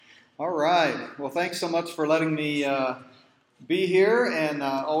All right. Well, thanks so much for letting me be here, and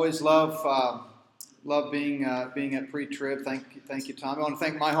always love being at Pre-Trib. Thank you, Tom. I want to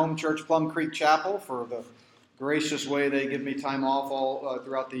thank my home church, Plum Creek Chapel, for the gracious way they give me time off all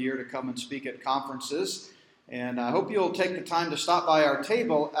throughout the year to come and speak at conferences. And I hope you'll take the time to stop by our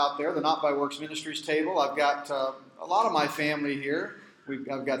table out there, the Not by Works Ministries table. I've got a lot of my family here.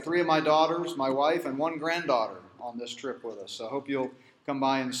 I've got 3 of my daughters, my wife, and 1 granddaughter on this trip with us. So I hope you'll come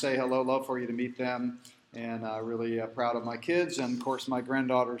by and say hello. Love for you to meet them. And really proud of my kids. And, of course, my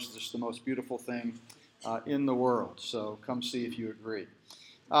granddaughter's just the most beautiful thing in the world. So come see if you agree.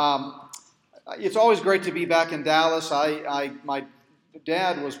 It's always great to be back in Dallas. My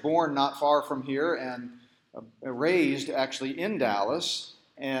dad was born not far from here and raised actually in Dallas.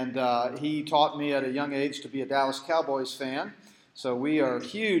 And he taught me at a young age to be a Dallas Cowboys fan. So we are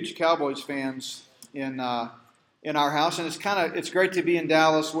huge Cowboys fans in our house, and it's great to be in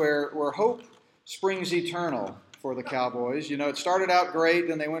Dallas where hope springs eternal for the Cowboys. You know, it started out great,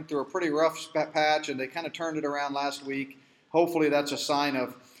 then they went through a pretty rough patch, and they kind of turned it around last week. Hopefully that's a sign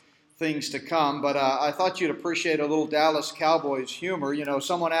of things to come, but I thought you'd appreciate a little Dallas Cowboys humor. You know,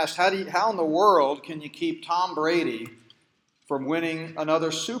 someone asked, how in the world can you keep Tom Brady from winning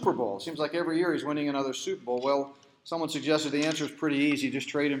another Super Bowl? It seems like every year he's winning another Super Bowl. Well, someone suggested the answer is pretty easy. Just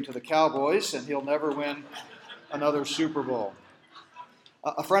trade him to the Cowboys, and he'll never win another Super Bowl.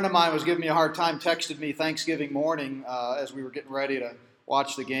 A friend of mine was giving me a hard time, texted me Thanksgiving morning as we were getting ready to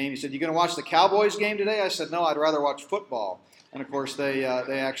watch the game. He said, "You going to watch the Cowboys game today?" I said, "No, I'd rather watch football." And, of course, they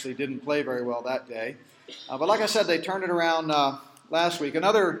actually didn't play very well that day. But like I said, they turned it around last week.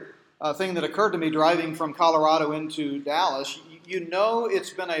 Another thing that occurred to me driving from Colorado into Dallas, you know it's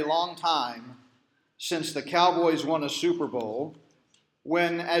been a long time since the Cowboys won a Super Bowl,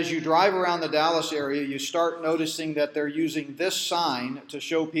 when as you drive around the Dallas area, you start noticing that they're using this sign to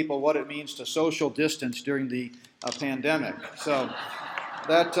show people what it means to social distance during the pandemic. So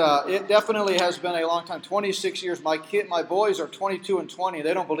that it definitely has been a long time. 26 years. My boys are 22 and 20.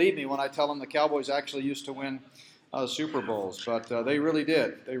 They don't believe me when I tell them the Cowboys actually used to win Super Bowls, but they really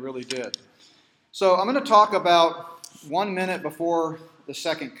did. They really did. So I'm going to talk about 1 minute before the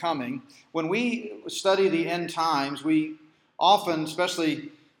second coming. When we study the end times, we often,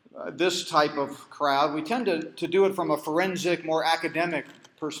 especially this type of crowd, we tend to do it from a forensic, more academic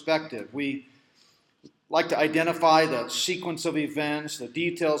perspective. We like to identify the sequence of events, the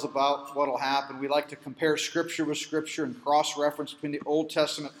details about what will happen. We like to compare Scripture with Scripture and cross-reference between the Old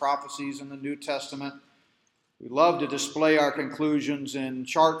Testament prophecies and the New Testament. We love to display our conclusions in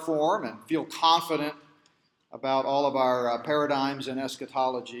chart form and feel confident about all of our paradigms and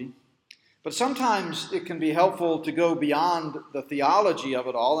eschatology. But sometimes it can be helpful to go beyond the theology of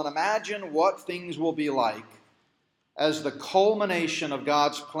it all and imagine what things will be like as the culmination of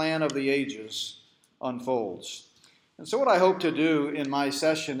God's plan of the ages unfolds. And so what I hope to do in my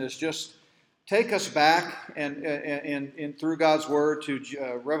session is just take us back and through God's Word to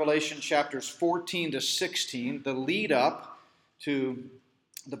Revelation chapters 14 to 16, the lead up to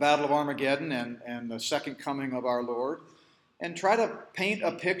the Battle of Armageddon and the second coming of our Lord, and try to paint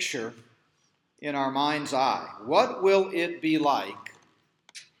a picture in our mind's eye. What will it be like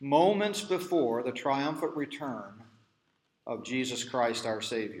moments before the triumphant return of Jesus Christ our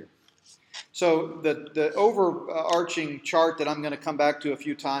Savior? So the overarching chart that I'm going to come back to a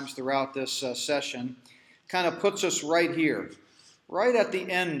few times throughout this session kind of puts us right here, right at the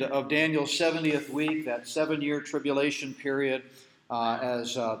end of Daniel's 70th week, that 7-year tribulation period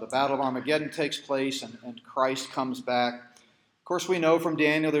as the Battle of Armageddon takes place and Christ comes back. Of course, we know from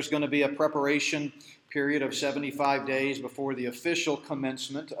Daniel there's going to be a preparation period of 75 days before the official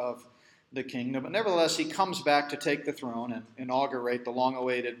commencement of the kingdom. But nevertheless, he comes back to take the throne and inaugurate the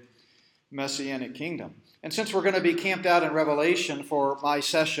long-awaited Messianic kingdom. And since we're going to be camped out in Revelation for my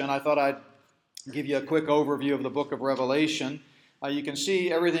session, I thought I'd give you a quick overview of the book of Revelation. You can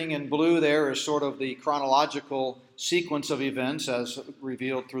see everything in blue there is sort of the chronological sequence of events as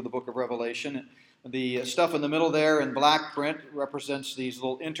revealed through the book of Revelation. The stuff in the middle there in black print represents these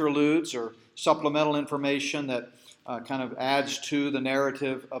little interludes or supplemental information that kind of adds to the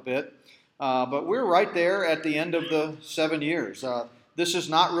narrative a bit. But we're right there at the end of the 7 years. This is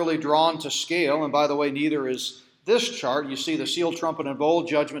not really drawn to scale, and by the way, neither is this chart. You see the seal, trumpet, and bowl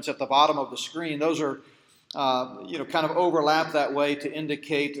judgments at the bottom of the screen. Those are kind of overlap that way to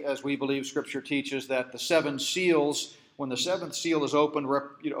indicate, as we believe Scripture teaches, that the 7 seals, when the 7th seal is opened,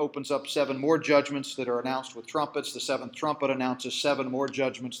 opens up 7 more judgments that are announced with trumpets. The 7th trumpet announces 7 more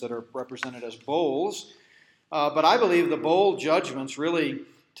judgments that are represented as bowls. But I believe the bowl judgments really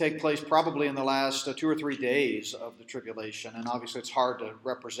take place probably in the last 2 or 3 days of the tribulation, and obviously it's hard to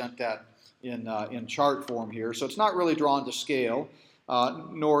represent that in chart form here. So it's not really drawn to scale,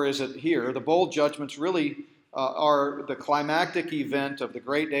 nor is it here. The bowl judgments really are the climactic event of the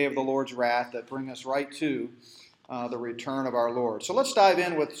great day of the Lord's wrath that bring us right to the return of our Lord. So let's dive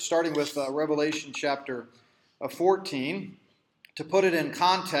in starting with Revelation chapter 14. To put it in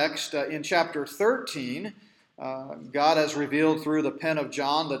context, in chapter 13, God has revealed through the pen of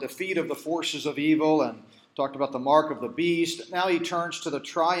John the defeat of the forces of evil and talked about the mark of the beast. Now he turns to the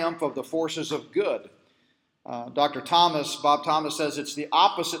triumph of the forces of good. Bob Thomas says it's the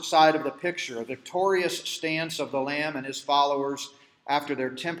opposite side of the picture, a victorious stance of the Lamb and his followers after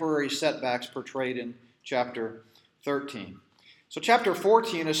their temporary setbacks portrayed in chapter 13. So chapter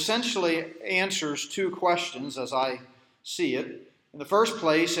 14 essentially answers two questions as I see it. In the first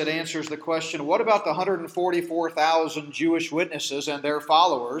place, it answers the question, what about the 144,000 Jewish witnesses and their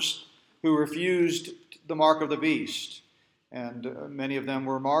followers who refused the mark of the beast? And many of them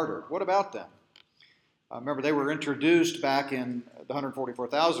were martyred. What about them? Remember, they were introduced back in, the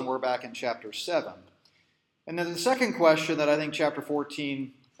 144,000 were back in chapter 7. And then the second question that I think chapter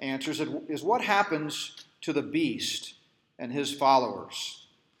 14 answers is what happens to the beast and his followers?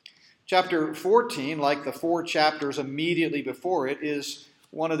 Chapter 14, like the 4 chapters immediately before it, is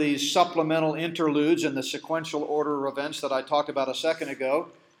one of these supplemental interludes in the sequential order of events that I talked about a second ago.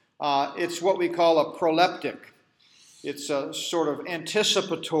 It's what we call a proleptic. It's a sort of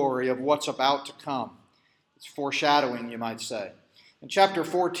anticipatory of what's about to come. It's foreshadowing, you might say. And chapter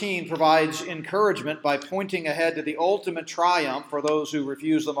 14 provides encouragement by pointing ahead to the ultimate triumph for those who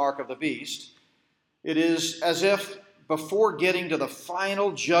refuse the mark of the beast. It is as if before getting to the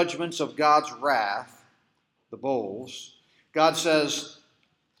final judgments of God's wrath, the bowls, God says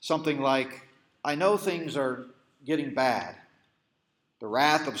something like, I know things are getting bad. The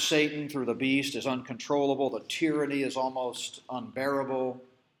wrath of Satan through the beast is uncontrollable. The tyranny is almost unbearable.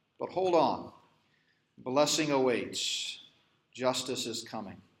 But hold on. Blessing awaits. Justice is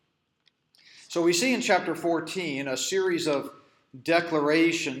coming. So we see in chapter 14 a series of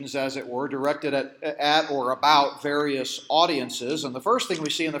declarations, as it were, directed at or about various audiences. And the first thing we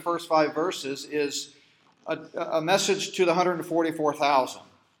see in the first 5 verses is a message to the 144,000.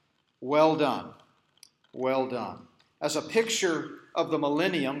 Well done. Well done. As a picture of the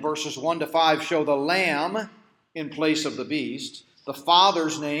millennium, verses 1 to 5 show the Lamb in place of the beast, the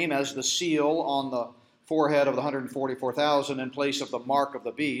Father's name as the seal on the forehead of the 144,000 in place of the mark of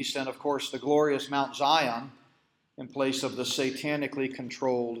the beast, and of course the glorious Mount Zion in place of the satanically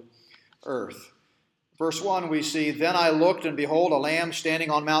controlled earth. Verse 1 we see, Then I looked, and behold, a Lamb standing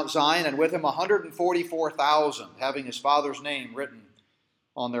on Mount Zion, and with him 144,000, having his Father's name written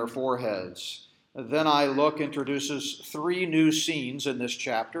on their foreheads. Then I look introduces 3 new scenes in this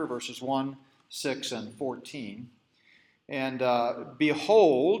chapter, verses 1, 6, and 14. And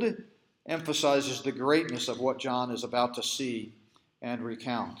behold emphasizes the greatness of what John is about to see and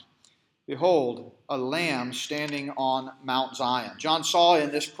recount. Behold, a Lamb standing on Mount Zion. John saw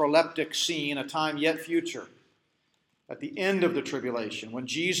in this proleptic scene a time yet future, at the end of the tribulation, when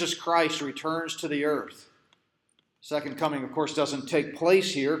Jesus Christ returns to the earth. Second coming, of course, doesn't take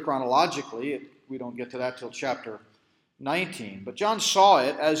place here chronologically. We don't get to that till chapter 19. But John saw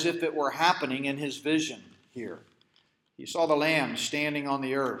it as if it were happening in his vision here. He saw the Lamb standing on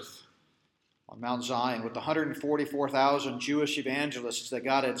the earth, on Mount Zion, with the 144,000 Jewish evangelists that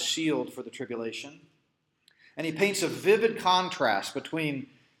God had sealed for the tribulation. And he paints a vivid contrast between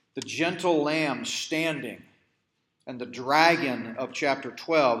the gentle lamb standing and the dragon of chapter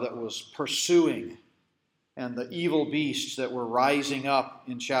 12 that was pursuing, and the evil beasts that were rising up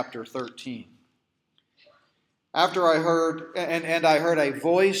in chapter 13. After I heard, and I heard a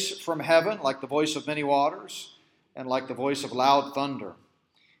voice from heaven, like the voice of many waters, and like the voice of loud thunder.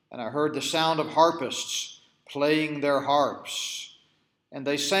 And I heard the sound of harpists playing their harps. And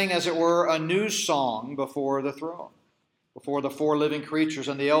they sang, as it were, a new song before the throne, before the 4 living creatures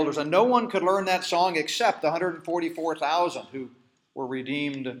and the elders. And no one could learn that song except the 144,000 who were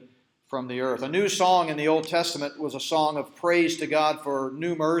redeemed from the earth. A new song in the Old Testament was a song of praise to God for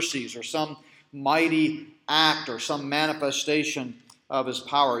new mercies or some mighty act or some manifestation of his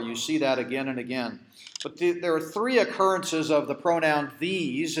power. You see that again and again. But there are 3 occurrences of the pronoun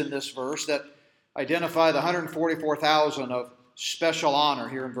these in this verse that identify the 144,000 of special honor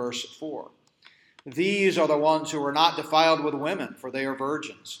here in verse 4. These are the ones who are not defiled with women, for they are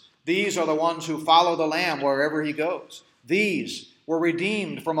virgins. These are the ones who follow the Lamb wherever he goes. These were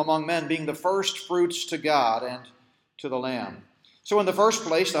redeemed from among men, being the first fruits to God and to the Lamb. So in the first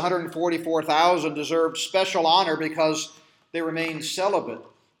place, the 144,000 deserved special honor because they remained celibate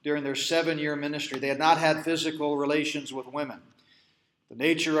during their 7-year ministry. They had not had physical relations with women. The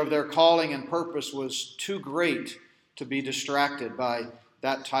nature of their calling and purpose was too great to be distracted by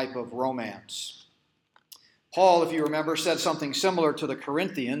that type of romance. Paul, if you remember, said something similar to the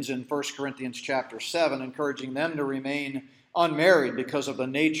Corinthians in 1 Corinthians chapter 7, encouraging them to remain unmarried because of the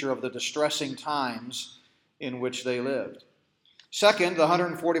nature of the distressing times in which they lived. Second, the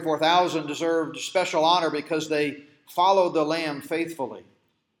 144,000 deserved special honor because they followed the Lamb faithfully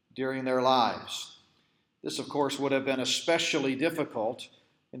during their lives. This, of course, would have been especially difficult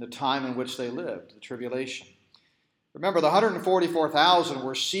in the time in which they lived, the tribulation. Remember, the 144,000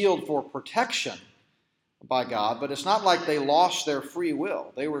 were sealed for protection by God, but it's not like they lost their free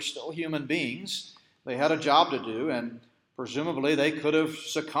will. They were still human beings. They had a job to do, and presumably they could have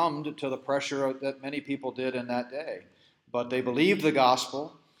succumbed to the pressure that many people did in that day. But they believed the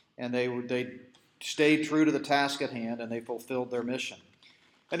gospel, and they stayed true to the task at hand, and they fulfilled their mission.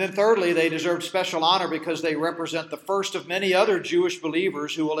 And then thirdly, they deserved special honor because they represent the first of many other Jewish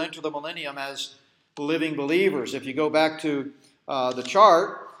believers who will enter the millennium as living believers. If you go back to the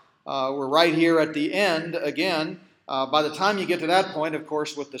chart, we're right here at the end again. By the time you get to that point, of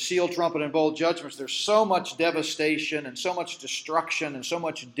course, with the seal, trumpet, and bowl judgments, there's so much devastation and so much destruction and so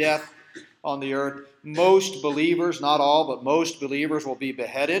much death on the earth. Most believers, not all, but most believers will be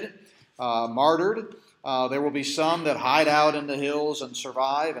beheaded, martyred. There will be some that hide out in the hills and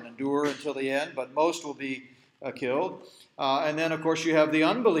survive and endure until the end, but most will be killed. And then, of course, you have the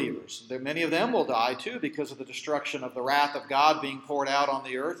unbelievers. Many of them will die, too, because of the destruction of the wrath of God being poured out on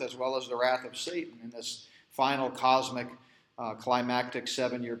the earth, as well as the wrath of Satan in this final cosmic, climactic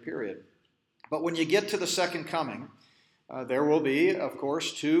 7-year period. But when you get to the second coming, there will be, of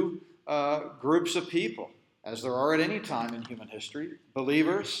course, two groups of people, as there are at any time in human history,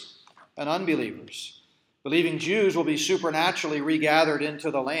 believers and unbelievers. Believing Jews will be supernaturally regathered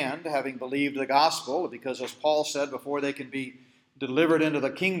into the land, having believed the gospel, because as Paul said, before they can be delivered into the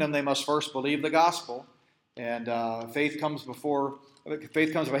kingdom, they must first believe the gospel. And faith comes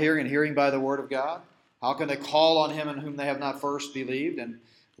by hearing, and hearing by the word of God. How can they call on him in whom they have not first believed? And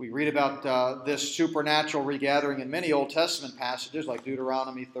we read about this supernatural regathering in many Old Testament passages like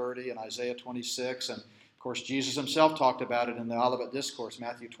Deuteronomy 30 and Isaiah 26. And, of course, Jesus himself talked about it in the Olivet Discourse,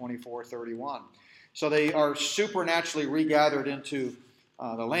 Matthew 24:31. So they are supernaturally regathered into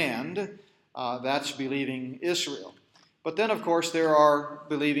the land. That's believing Israel. But then, of course, there are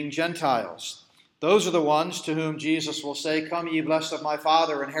believing Gentiles. Those are the ones to whom Jesus will say, "Come, ye blessed of my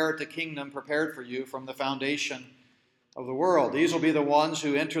Father, inherit the kingdom prepared for you from the foundation of the world." These will be the ones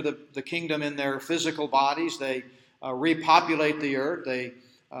who enter the kingdom in their physical bodies. They repopulate the earth. They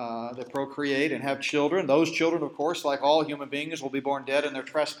procreate and have children. Those children, of course, like all human beings, will be born dead in their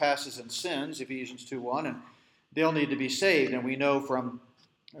trespasses and sins, Ephesians 2:1, and they'll need to be saved. And we know from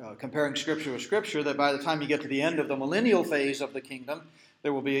comparing Scripture with Scripture that by the time you get to the end of the millennial phase of the kingdom,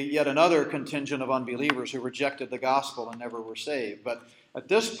 there will be yet another contingent of unbelievers who rejected the gospel and never were saved. But at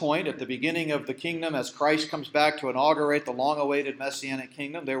this point, at the beginning of the kingdom, as Christ comes back to inaugurate the long-awaited Messianic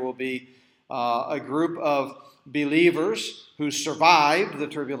kingdom, there will be a group of believers who survived the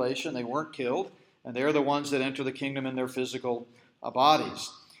tribulation. They weren't killed, and they're the ones that enter the kingdom in their physical bodies.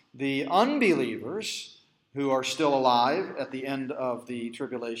 The unbelievers who are still alive at the end of the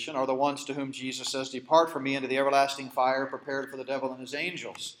tribulation are the ones to whom Jesus says, "Depart from me into the everlasting fire prepared for the devil and his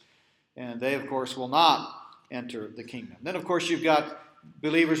angels." And they, of course, will not enter the kingdom. Then, of course, you've got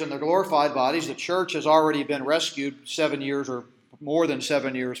believers in their glorified bodies. The church has already been rescued 7 years or more than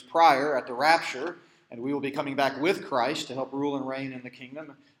 7 years prior at the rapture, and we will be coming back with Christ to help rule and reign in the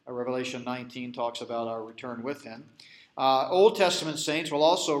kingdom. Revelation 19 talks about our return with him. Old Testament saints will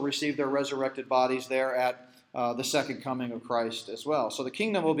also receive their resurrected bodies there at the second coming of Christ as well. So the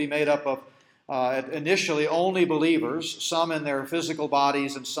kingdom will be made up of initially only believers, some in their physical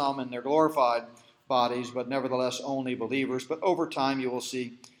bodies and some in their glorified bodies, but nevertheless only believers. But over time you will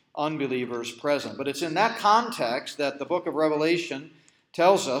see unbelievers present. But it's in that context that the book of Revelation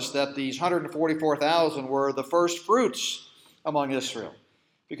tells us that these 144,000 were the first fruits among Israel.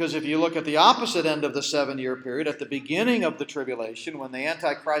 Because if you look at the opposite end of the 7-year period, at the beginning of the tribulation, when the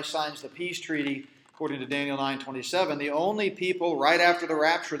Antichrist signs the peace treaty, according to Daniel 9:27, the only people right after the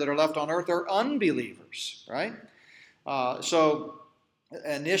rapture that are left on earth are unbelievers, right? So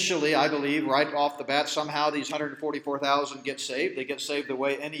initially, I believe, right off the bat, somehow these 144,000 get saved. They get saved the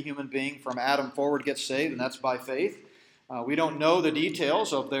way any human being from Adam forward gets saved, and that's by faith. We don't know the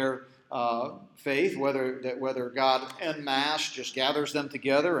details of their faith, whether God en masse just gathers them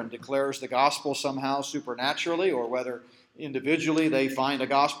together and declares the gospel somehow supernaturally, or whether individually they find a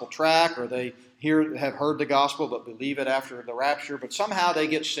gospel tract, or they have heard the gospel but believe it after the rapture, but somehow they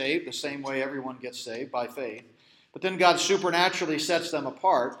get saved the same way everyone gets saved, by faith. But then God supernaturally sets them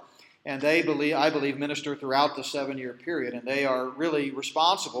apart, and they, I believe, minister throughout the 7-year period, and they are really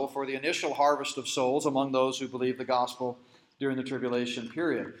responsible for the initial harvest of souls among those who believe the gospel during the tribulation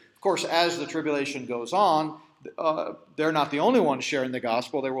period. Of course, as the tribulation goes on, they're not the only ones sharing the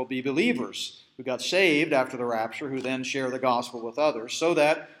gospel. There will be believers who got saved after the rapture who then share the gospel with others, so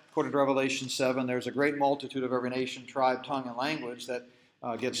that, according to Revelation 7, there's a great multitude of every nation, tribe, tongue, and language that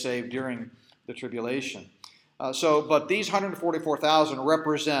get saved during the tribulation. But these 144,000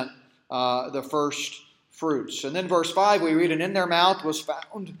 represent the first fruits. And then verse 5, we read, "And in their mouth was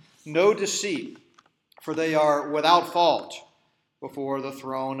found no deceit, for they are without fault before the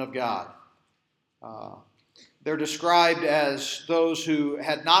throne of God." They're described as those who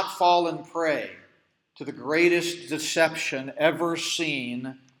had not fallen prey to the greatest deception ever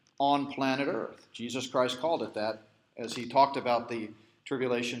seen on planet Earth. Jesus Christ called it that as he talked about the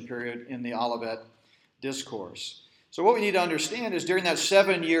tribulation period in the Olivet Discourse. So what we need to understand is during that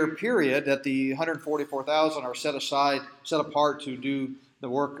 7-year period that the 144,000 are set apart to do the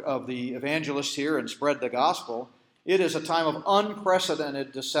work of the evangelists here and spread the gospel, it is a time of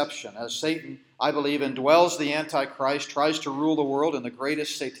unprecedented deception as Satan, I believe, indwells the Antichrist, tries to rule the world in the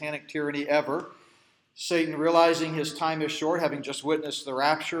greatest satanic tyranny ever. Satan, realizing his time is short, having just witnessed the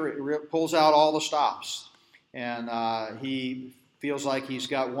rapture, pulls out all the stops. And he feels like he's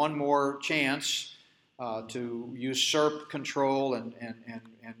got one more chance to usurp control and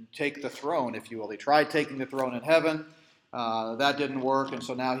take the throne, if you will. He tried taking the throne in heaven. That didn't work, and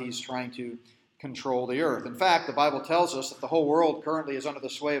so now he's trying to control the earth. In fact, the Bible tells us that the whole world currently is under the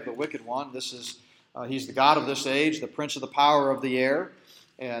sway of the wicked one. He's the god of this age, the prince of the power of the air,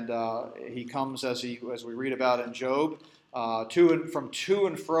 and he comes, as we read about in Job, from to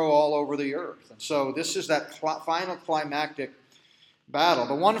and fro all over the earth. And so this is that final climactic battle.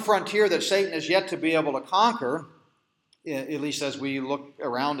 The one frontier that Satan is yet to be able to conquer, at least as we look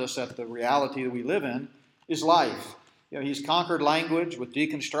around us at the reality that we live in, is life. He's conquered language with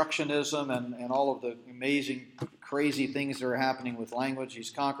deconstructionism and all of the amazing, crazy things that are happening with language. He's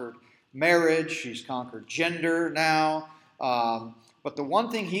conquered marriage. He's conquered gender now. But the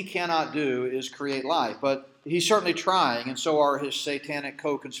one thing he cannot do is create life. But he's certainly trying, and so are his satanic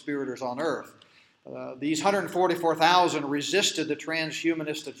co-conspirators on earth. These 144,000 resisted the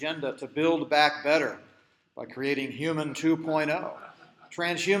transhumanist agenda to build back better by creating Human 2.0.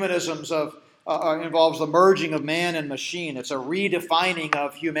 Transhumanism involves the merging of man and machine. It's a redefining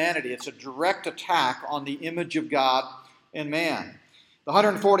of humanity. It's a direct attack on the image of God in man. The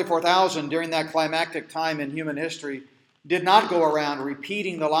 144,000 during that climactic time in human history did not go around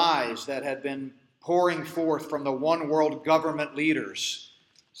repeating the lies that had been pouring forth from the one world government leaders.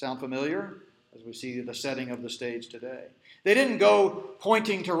 Sound familiar? As we see the setting of the stage today. They didn't go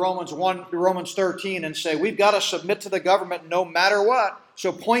pointing to Romans 13 and say, we've got to submit to the government no matter what,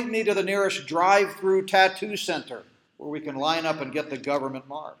 so point me to the nearest drive-through tattoo center where we can line up and get the government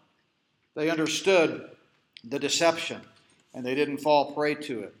mark. They understood the deception, and they didn't fall prey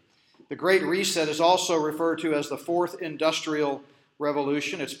to it. The Great Reset is also referred to as the Fourth Industrial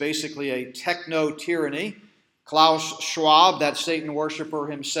Revolution. It's basically a techno-tyranny. Klaus Schwab, that Satan worshiper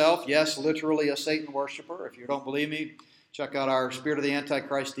himself, yes, literally a Satan worshiper. If you don't believe me, check out our Spirit of the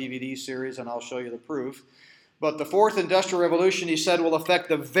Antichrist DVD series, and I'll show you the proof. But the Fourth Industrial Revolution, he said, will affect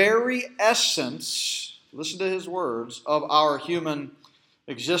the very essence, listen to his words, of our human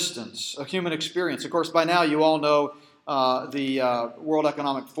existence, a human experience. Of course, by now you all know the World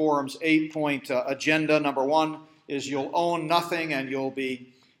Economic Forum's 8-point agenda. Number 1 is you'll own nothing and you'll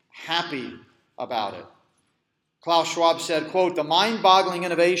be happy about it. Klaus Schwab said, quote, the mind-boggling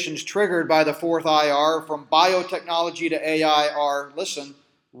innovations triggered by the fourth IR from biotechnology to AI are, listen,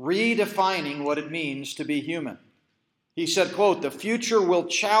 redefining what it means to be human. He said, quote, the future will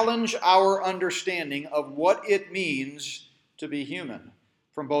challenge our understanding of what it means to be human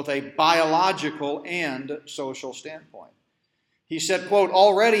from both a biological and social standpoint. He said, quote,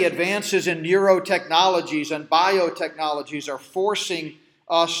 already advances in neurotechnologies and biotechnologies are forcing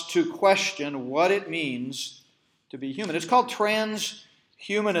us to question what it means to be human. It's called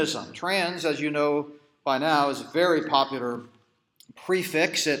transhumanism. Trans, as you know by now, is a very popular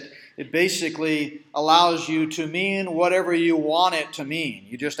prefix. It basically allows you to mean whatever you want it to mean.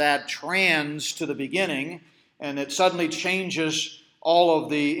 You just add trans to the beginning, and it suddenly changes all of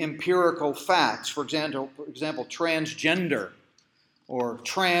the empirical facts. For example, transgender or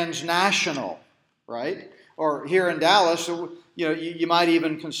transnational, right? Or here in Dallas, you might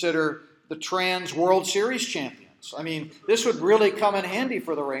even consider the Trans World Series champion. champions. I mean, this would really come in handy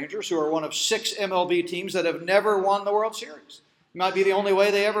for the Rangers, who are one of 6 MLB teams that have never won the World Series. It might be the only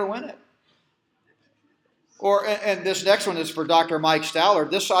way they ever win it. And this next one is for Dr. Mike Staller.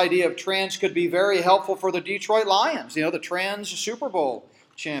 This idea of trans could be very helpful for the Detroit Lions, the trans Super Bowl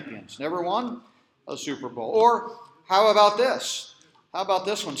champions. Never won a Super Bowl. Or how about this? How about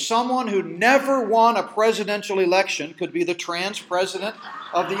this one? Someone who never won a presidential election could be the trans president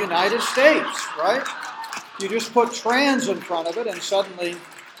of the United States, right? You just put trans in front of it, and suddenly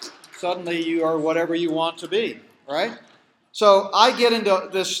you are whatever you want to be, right? So I get into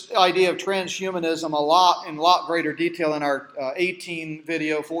this idea of transhumanism in a lot greater detail in our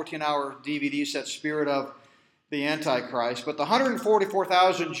 18-video, 14-hour DVD set, Spirit of the Antichrist. But the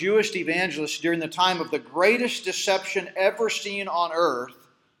 144,000 Jewish evangelists during the time of the greatest deception ever seen on earth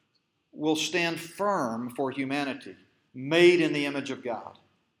will stand firm for humanity, made in the image of God.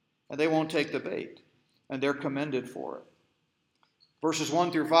 And they won't take the bait, and they're commended for it. Verses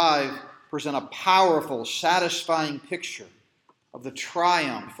 1 through 5 present a powerful, satisfying picture of the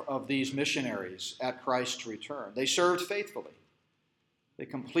triumph of these missionaries at Christ's return. They served faithfully. They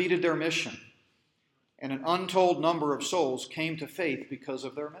completed their mission. And an untold number of souls came to faith because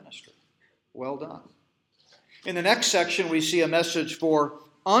of their ministry. Well done. In the next section, we see a message for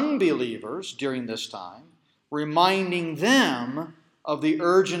unbelievers during this time, reminding them of the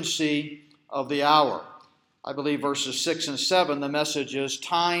urgency of the hour. I believe verses 6 and 7, the message is,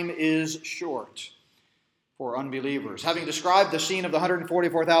 time is short for unbelievers. Having described the scene of the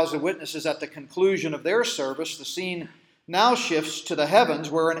 144,000 witnesses at the conclusion of their service, the scene now shifts to the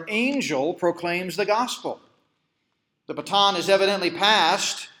heavens where an angel proclaims the gospel. The baton is evidently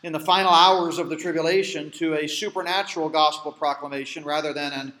passed in the final hours of the tribulation to a supernatural gospel proclamation rather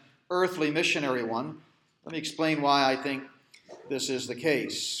than an earthly missionary one. Let me explain why I think this is the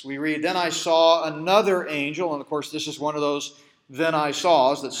case. We read, "Then I saw another angel," and of course this is one of those "then I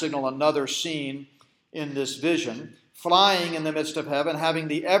saws" that signal another scene in this vision, "flying in the midst of heaven, having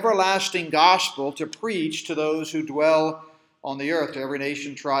the everlasting gospel to preach to those who dwell on the earth, to every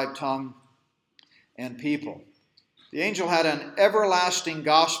nation, tribe, tongue, and people." The angel had an everlasting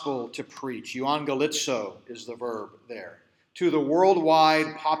gospel to preach. Euangelizo is the verb there. To the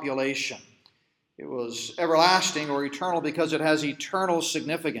worldwide population. It was everlasting or eternal because it has eternal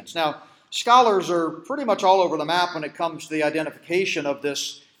significance. Now, scholars are pretty much all over the map when it comes to the identification of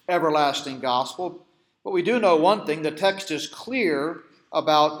this everlasting gospel. But we do know one thing: the text is clear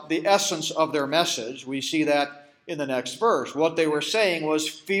about the essence of their message. We see that in the next verse. What they were saying was,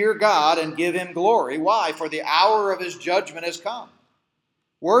 fear God and give him glory. Why? For the hour of his judgment has come.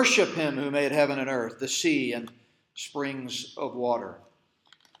 Worship him who made heaven and earth, the sea and springs of water.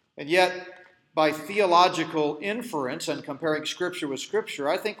 And yet, by theological inference and comparing Scripture with Scripture,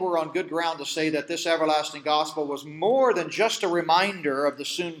 I think we're on good ground to say that this everlasting gospel was more than just a reminder of the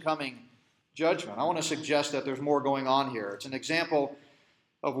soon coming judgment. I want to suggest that there's more going on here. It's an example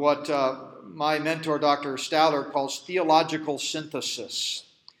of what my mentor, Dr. Staller, calls theological synthesis.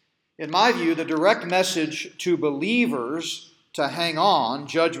 In my view, the direct message to believers to hang on,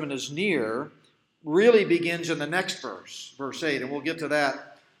 judgment is near, really begins in the next verse, verse 8, and we'll get to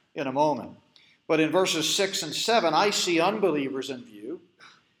that in a moment. But in verses 6 and 7, I see unbelievers in view.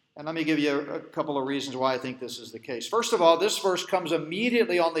 And let me give you a couple of reasons why I think this is the case. First of all, this verse comes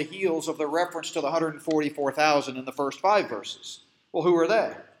immediately on the heels of the reference to the 144,000 in the first 5 verses. Well, who were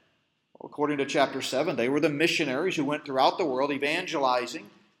they? Well, according to chapter 7, they were the missionaries who went throughout the world evangelizing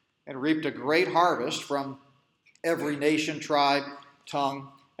and reaped a great harvest from every nation, tribe, tongue,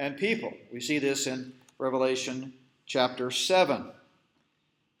 and people. We see this in Revelation chapter 7.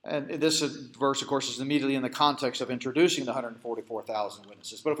 And this verse, of course, is immediately in the context of introducing the 144,000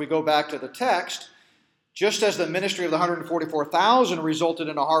 witnesses. But if we go back to the text, just as the ministry of the 144,000 resulted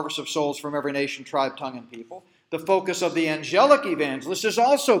in a harvest of souls from every nation, tribe, tongue, and people, the focus of the angelic evangelist is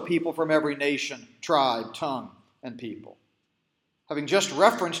also people from every nation, tribe, tongue, and people. Having just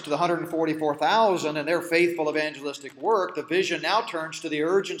referenced to the 144,000 and their faithful evangelistic work, the vision now turns to the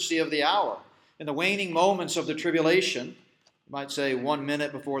urgency of the hour. In the waning moments of the tribulation, you might say 1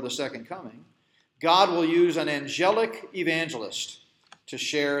 minute before the second coming, God will use an angelic evangelist to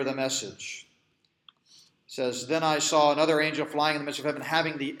share the message. It says, "Then I saw another angel flying in the midst of heaven,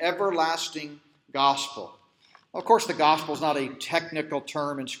 having the everlasting gospel." Of course, the gospel is not a technical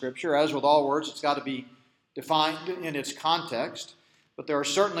term in Scripture. As with all words, it's got to be defined in its context. But there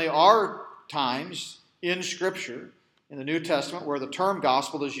certainly are times in Scripture, in the New Testament, where the term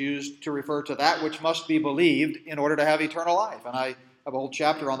gospel is used to refer to that which must be believed in order to have eternal life. And I have a whole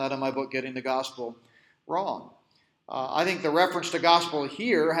chapter on that in my book, Getting the Gospel Wrong. I think the reference to gospel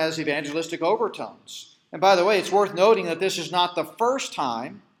here has evangelistic overtones. And by the way, it's worth noting that this is not the first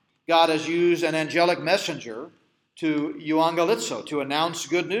time God has used an angelic messenger to euangelizo, to announce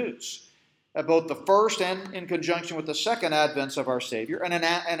good news. At both the first and in conjunction with the second advents of our Savior, and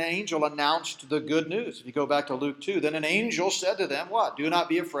an angel announced the good news. If you go back to Luke 2, then an angel said to them, what? Do not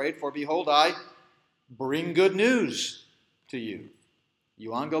be afraid, for behold, I bring good news to you.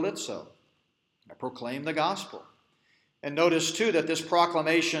 Euangelizo. I proclaim the gospel. And notice, too, that this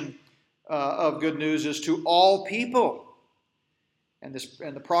proclamation of good news is to all people. And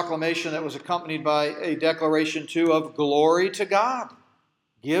the proclamation that was accompanied by a declaration, too, of glory to God.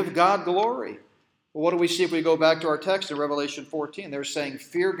 Give God glory. Well, what do we see if we go back to our text in Revelation 14? They're saying,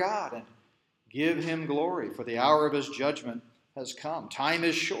 fear God and give him glory, for the hour of his judgment has come. Time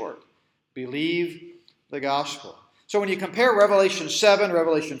is short. Believe the gospel. So when you compare Revelation 7,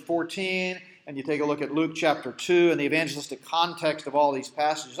 Revelation 14, and you take a look at Luke chapter 2 and the evangelistic context of all these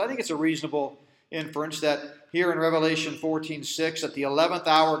passages, I think it's a reasonable inference that here in Revelation 14:6, at the 11th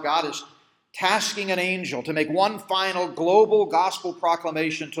hour, God is tasking an angel to make one final global gospel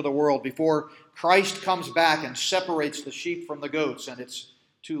proclamation to the world before Christ comes back and separates the sheep from the goats, and it's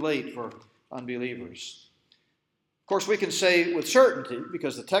too late for unbelievers. Of course, we can say with certainty,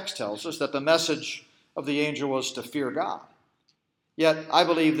 because the text tells us, that the message of the angel was to fear God. Yet, I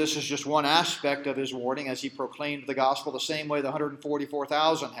believe this is just one aspect of his warning as he proclaimed the gospel the same way the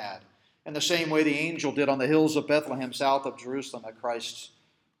 144,000 had, and the same way the angel did on the hills of Bethlehem south of Jerusalem at Christ's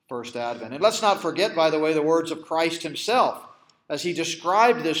first advent. And let's not forget, by the way, the words of Christ himself as he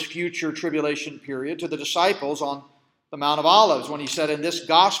described this future tribulation period to the disciples on the Mount of Olives when he said, and this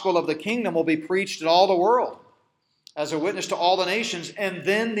gospel of the kingdom will be preached in all the world as a witness to all the nations, and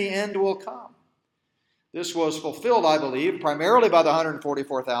then the end will come. This was fulfilled, I believe, primarily by the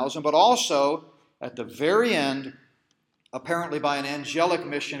 144,000, but also at the very end, apparently by an angelic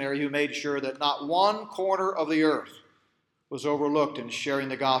missionary who made sure that not one corner of the earth was overlooked in sharing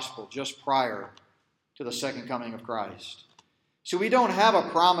the gospel just prior to the second coming of Christ. So we don't have a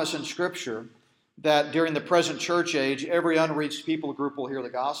promise in Scripture that during the present church age, every unreached people group will hear the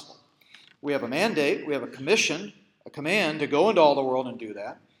gospel. We have a mandate, we have a commission, a command to go into all the world and do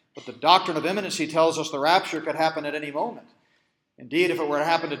that. But the doctrine of imminency tells us the rapture could happen at any moment. Indeed, if it were to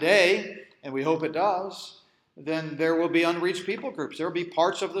happen today, and we hope it does, then there will be unreached people groups. There will be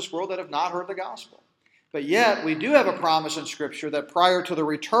parts of this world that have not heard the gospel. But yet, we do have a promise in Scripture that prior to the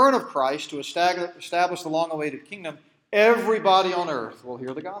return of Christ to establish the long-awaited kingdom, everybody on earth will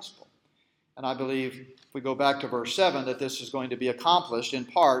hear the gospel. And I believe, if we go back to verse 7, that this is going to be accomplished in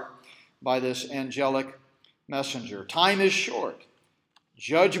part by this angelic messenger. Time is short.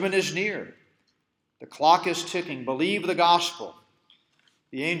 Judgment is near. The clock is ticking. Believe the gospel.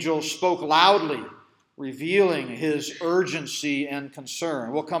 The angel spoke loudly, revealing his urgency and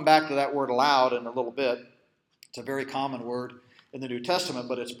concern. We'll come back to that word loud in a little bit. It's a very common word in the New Testament,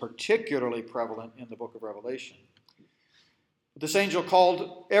 but it's particularly prevalent in the book of Revelation. This angel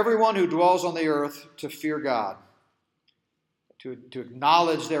called everyone who dwells on the earth to fear God, to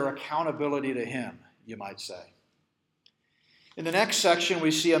acknowledge their accountability to him, you might say. In the next section, we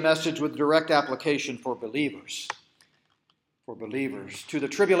see a message with direct application for believers. For believers. To the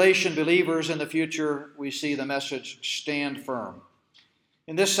tribulation believers in the future, we see the message, stand firm.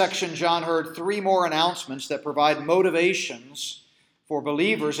 In this section, John heard three more announcements that provide motivations for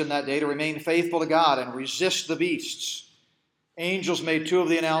believers in that day to remain faithful to God and resist the beasts. Angels made two of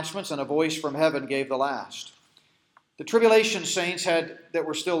the announcements, and a voice from heaven gave the last. The tribulation saints that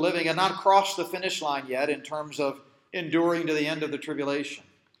were still living had not crossed the finish line yet in terms of enduring to the end of the tribulation.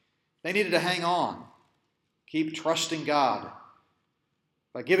 They needed to hang on, keep trusting God.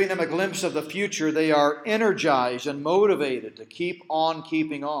 By giving them a glimpse of the future, they are energized and motivated to keep on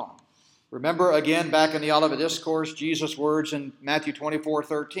keeping on. Remember again back in the Olivet Discourse, Jesus' words in Matthew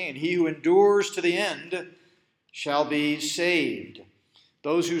 24:13, he who endures to the end shall be saved.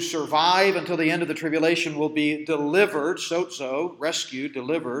 Those who survive until the end of the tribulation will be delivered, sozo, rescued,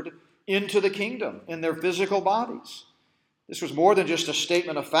 delivered, into the kingdom in their physical bodies. This was more than just a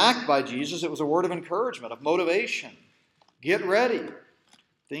statement of fact by Jesus. It was a word of encouragement, of motivation. Get ready.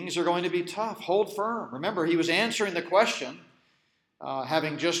 Things are going to be tough. Hold firm. Remember, he was answering the question,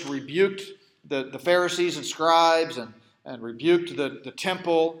 having just rebuked the Pharisees and scribes and rebuked the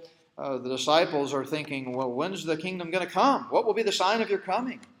temple. The disciples are thinking, well, when's the kingdom going to come? What will be the sign of your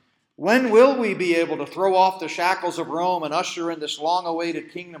coming? When will we be able to throw off the shackles of Rome and usher in this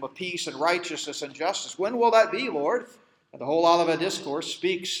long-awaited kingdom of peace and righteousness and justice? When will that be, Lord? And the whole Olivet Discourse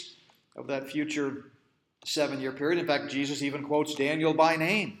speaks of that future 7-year period. In fact, Jesus even quotes Daniel by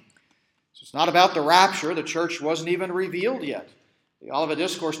name. So it's not about the rapture. The church wasn't even revealed yet. The Olivet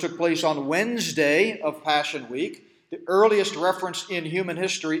Discourse took place on Wednesday of Passion Week. The earliest reference in human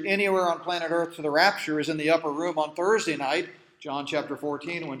history anywhere on planet Earth to the rapture is in the upper room on Thursday night, John chapter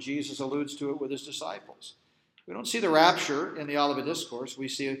 14, when Jesus alludes to it with his disciples. We don't see the rapture in the Olivet Discourse. We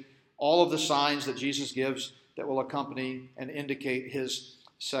see all of the signs that Jesus gives that will accompany and indicate his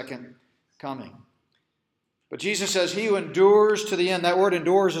second coming. But Jesus says, he who endures to the end. That word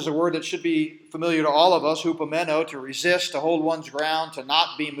endures is a word that should be familiar to all of us, hupomeno, to resist, to hold one's ground, to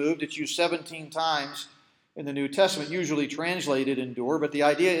not be moved. It's used 17 times in the New Testament, usually translated endure, but the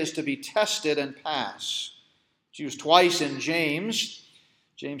idea is to be tested and pass. It's used twice in James.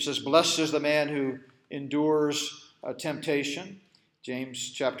 James says, blessed is the man who endures temptation.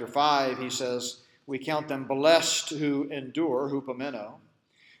 James chapter 5, he says, we count them blessed who endure, hupomeno.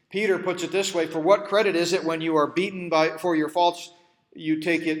 Peter puts it this way, for what credit is it when you are beaten for your faults, if you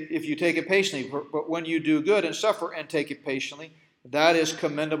take it patiently? But when you do good and suffer and take it patiently, that is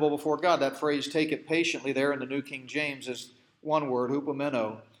commendable before God. That phrase, take it patiently, there in the New King James is one word,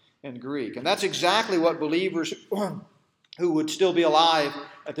 hupomeno in Greek. And that's exactly what believers who would still be alive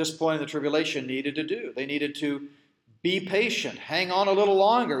at this point in the tribulation needed to do. They needed to be patient, hang on a little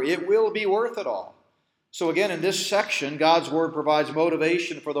longer. It will be worth it all. So again, in this section, God's Word provides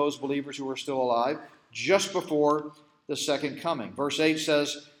motivation for those believers who are still alive just before the second coming. Verse 8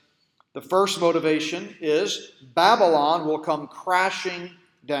 says, the first motivation is Babylon will come crashing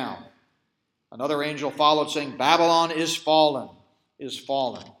down. Another angel followed saying, Babylon is fallen, is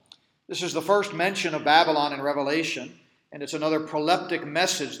fallen. This is the first mention of Babylon in Revelation, and it's another proleptic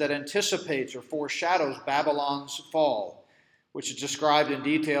message that anticipates or foreshadows Babylon's fall, which is described in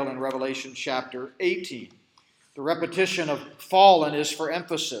detail in Revelation chapter 18. The repetition of fallen is for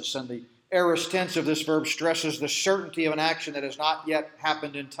emphasis, and the aorist tense of this verb stresses the certainty of an action that has not yet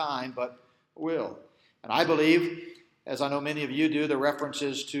happened in time, but will. And I believe, as I know many of you do, the reference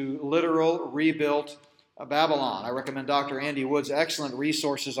is to literal rebuilt Babylon. I recommend Dr. Andy Wood's excellent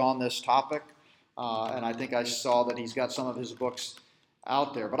resources on this topic, and I think I saw that he's got some of his books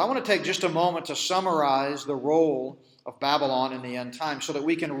out there. But I want to take just a moment to summarize the role of Babylon in the end time so that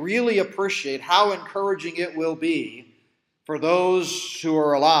we can really appreciate how encouraging it will be for those who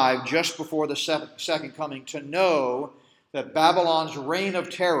are alive just before the second coming to know that Babylon's reign of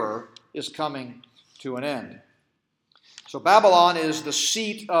terror is coming to an end. So Babylon is the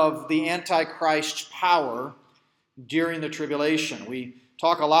seat of the Antichrist's power during the tribulation. We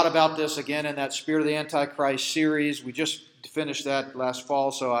talk a lot about this again in that Spirit of the Antichrist series. We just finished that last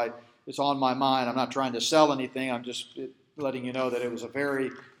fall, so it's on my mind. I'm not trying to sell anything. I'm just letting you know that it was a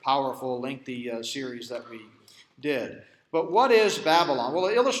very powerful, lengthy series that we did. But what is Babylon? Well,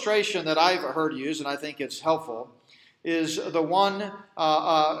 the illustration that I've heard used, and I think it's helpful, is the one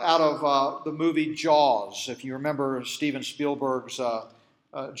out of the movie Jaws. If you remember Steven Spielberg's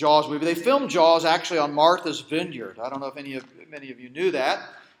Jaws movie. They filmed Jaws actually on Martha's Vineyard. I don't know if many of you knew that.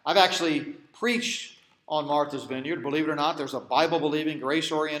 I've actually preached on Martha's Vineyard. Believe it or not, there's a Bible-believing,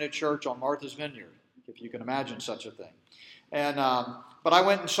 grace-oriented church on Martha's Vineyard, if you can imagine such a thing. And but I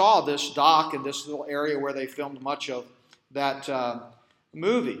went and saw this dock in this little area where they filmed much of that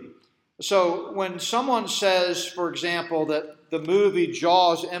movie. So when someone says, for example, that the movie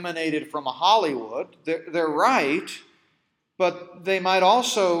Jaws emanated from Hollywood, they're right, but they might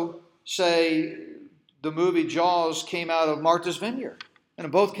also say the movie Jaws came out of Martha's Vineyard. And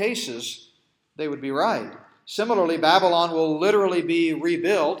in both cases, they would be right. Similarly, Babylon will literally be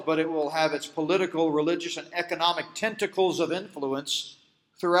rebuilt, but it will have its political, religious, and economic tentacles of influence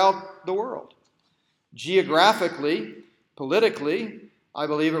throughout the world. Geographically, politically, I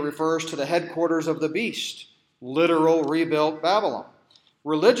believe it refers to the headquarters of the beast, literal rebuilt Babylon.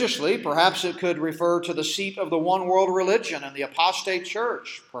 Religiously, perhaps it could refer to the seat of the one world religion and the apostate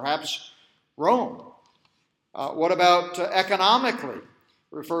church, perhaps Rome. What about economically?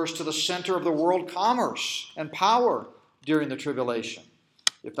 It refers to the center of the world commerce and power during the tribulation.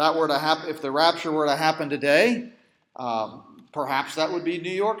 If that were to happen, if the rapture were to happen today, perhaps that would be New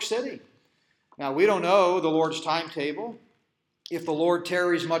York City. Now, we don't know the Lord's timetable. If the Lord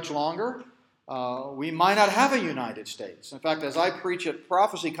tarries much longer, we might not have a United States. In fact, as I preach at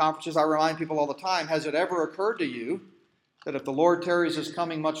prophecy conferences, I remind people all the time, has it ever occurred to you that if the Lord tarries his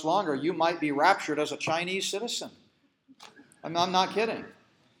coming much longer, you might be raptured as a Chinese citizen? I'm not kidding.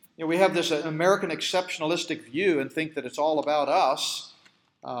 You know, we have this American exceptionalistic view and think that it's all about us.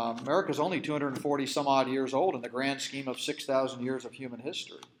 America's only 240 some odd years old in the grand scheme of 6,000 years of human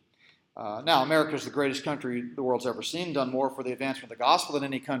history. Now, America is the greatest country the world's ever seen, done more for the advancement of the gospel than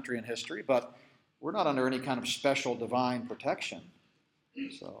any country in history, but we're not under any kind of special divine protection.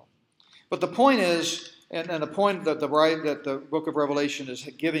 But the point is And the point that the book of Revelation is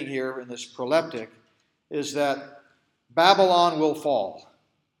giving here in this proleptic is that Babylon will fall.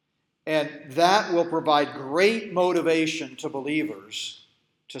 And that will provide great motivation to believers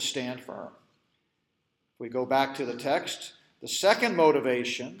to stand firm. If we go back to the text, the second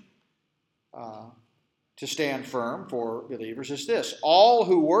motivation to stand firm for believers is this: all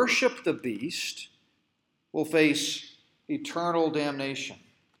who worship the beast will face eternal damnation.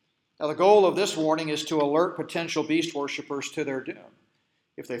 Now, the goal of this warning is to alert potential beast worshipers to their doom.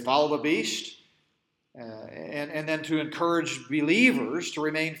 If they follow the beast, and then to encourage believers to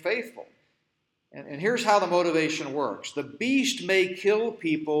remain faithful. And here's how the motivation works. The beast may kill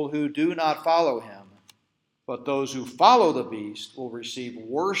people who do not follow him, but those who follow the beast will receive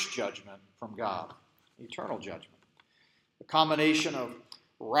worse judgment from God, eternal judgment. The combination of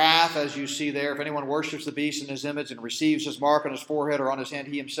wrath, as you see there, if anyone worships the beast in his image and receives his mark on his forehead or on his hand,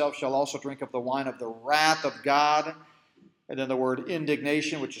 he himself shall also drink of the wine of the wrath of God. And then the word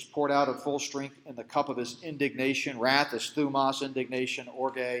indignation, which is poured out at full strength in the cup of his indignation. Wrath is thumos, indignation,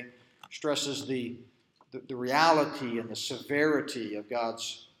 orge, stresses the reality and the severity of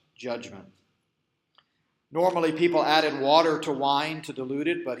God's judgment. Normally, people added water to wine to dilute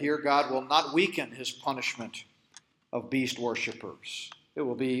it, but here God will not weaken his punishment of beast worshippers. It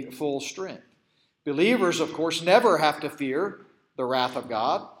will be full strength. Believers, of course, never have to fear the wrath of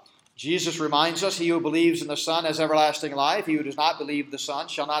God. Jesus reminds us, he who believes in the Son has everlasting life. He who does not believe the Son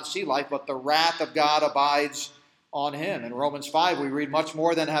shall not see life, but the wrath of God abides on him. In Romans 5, we read, much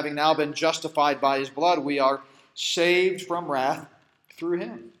more than having now been justified by his blood, we are saved from wrath through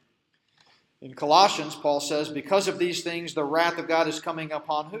him. In Colossians, Paul says, because of these things, the wrath of God is coming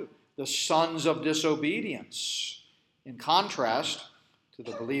upon who? The sons of disobedience. In contrast to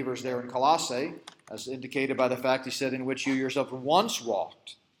the believers there in Colossae, as indicated by the fact he said, in which you yourself once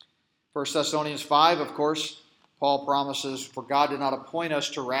walked. 1 Thessalonians 5, of course, Paul promises, for God did not appoint us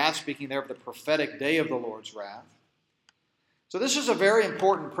to wrath, speaking there of the prophetic day of the Lord's wrath. So this is a very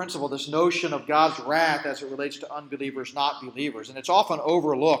important principle, this notion of God's wrath as it relates to unbelievers, not believers. And it's often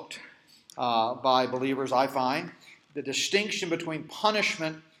overlooked by believers, I find, the distinction between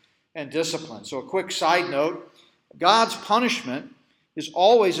punishment and discipline. So a quick side note, God's punishment is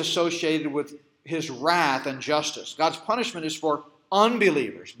always associated with his wrath and justice. God's punishment is for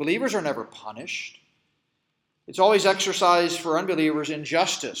unbelievers. Believers are never punished. It's always exercised for unbelievers in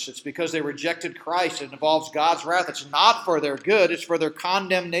justice. It's because they rejected Christ. It involves God's wrath. It's not for their good, it's for their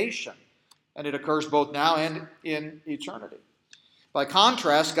condemnation. And it occurs both now and in eternity. By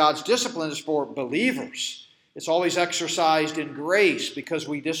contrast, God's discipline is for believers. It's always exercised in grace because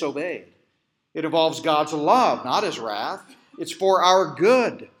we disobeyed. It involves God's love, not his wrath. It's for our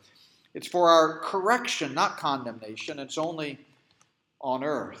good. It's for our correction, not condemnation. It's only on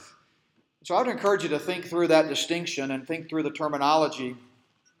earth. So I would encourage you to think through that distinction and think through the terminology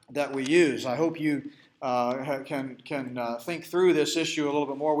that we use. I hope you can think through this issue a little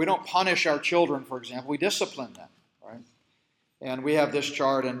bit more. We don't punish our children, for example. We discipline them, right? And we have this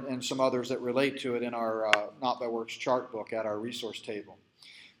chart and some others that relate to it in our Not By Works chart book at our resource table.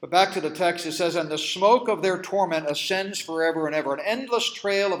 But back to the text, it says, and the smoke of their torment ascends forever and ever. An endless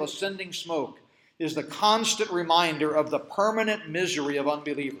trail of ascending smoke is the constant reminder of the permanent misery of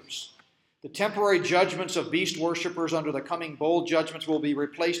unbelievers. The temporary judgments of beast worshippers under the coming bowl judgments will be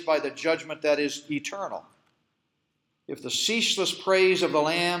replaced by the judgment that is eternal. If the ceaseless praise of the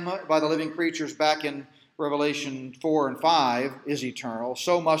Lamb by the living creatures back in Revelation 4 and 5 is eternal,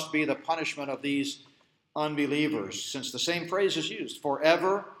 so must be the punishment of these unbelievers, since the same phrase is used,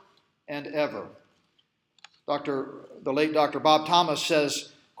 forever and ever. The late Dr. Bob Thomas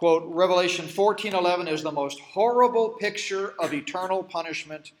says, quote, Revelation 14:11 is the most horrible picture of eternal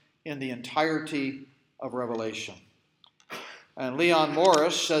punishment in the entirety of Revelation. And Leon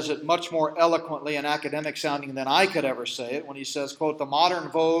Morris says it much more eloquently and academic sounding than I could ever say it when he says, quote, the modern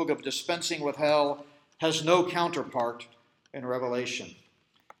vogue of dispensing with hell has no counterpart in Revelation.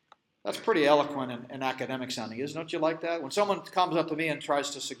 That's pretty eloquent and academic sounding, isn't it? Don't you like that? When someone comes up to me and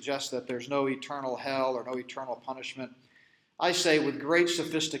tries to suggest that there's no eternal hell or no eternal punishment, I say with great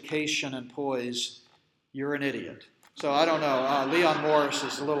sophistication and poise, you're an idiot. So I don't know. Leon Morris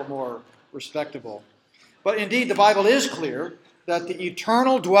is a little more respectable. But indeed, the Bible is clear that the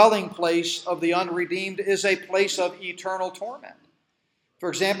eternal dwelling place of the unredeemed is a place of eternal torment. For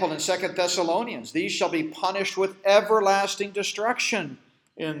example, in 2 Thessalonians, these shall be punished with everlasting destruction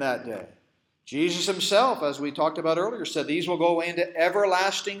in that day. Jesus himself, as we talked about earlier, said these will go away into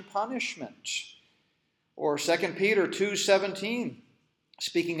everlasting punishment. Or 2 Peter 2:17,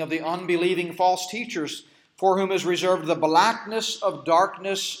 speaking of the unbelieving false teachers, for whom is reserved the blackness of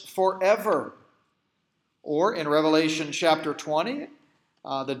darkness forever. Or in Revelation chapter 20,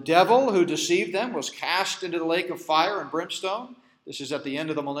 the devil who deceived them was cast into the lake of fire and brimstone. This is at the end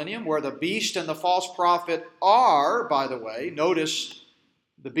of the millennium, where the beast and the false prophet are, by the way. Notice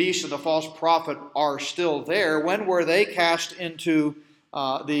the beast and the false prophet are still there. When were they cast into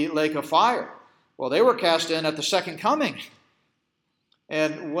the lake of fire? Well, they were cast in at the second coming.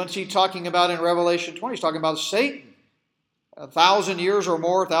 And what's he talking about in Revelation 20? He's talking about Satan. 1,000 years or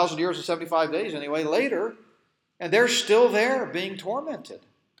more, 1,000 years and 75 days anyway, later, and they're still there being tormented.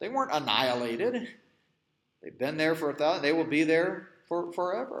 They weren't annihilated. They've been there for 1,000. They will be there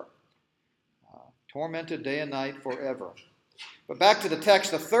forever. Tormented day and night forever. But back to the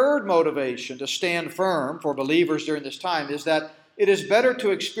text, the third motivation to stand firm for believers during this time is that it is better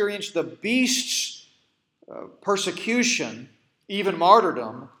to experience the beast's persecution, even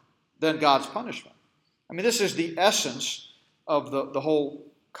martyrdom, than God's punishment. I mean, this is the essence of the whole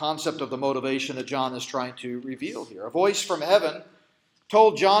concept of the motivation that John is trying to reveal here. A voice from heaven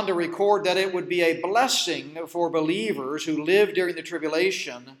told John to record that it would be a blessing for believers who lived during the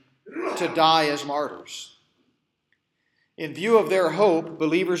tribulation to die as martyrs. In view of their hope,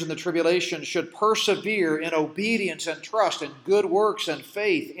 believers in the tribulation should persevere in obedience and trust and good works and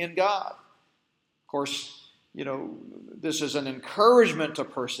faith in God. Of course, this is an encouragement to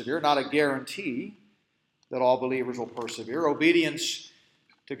persevere, not a guarantee that all believers will persevere. Obedience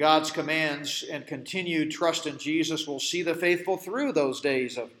to God's commands and continued trust in Jesus will see the faithful through those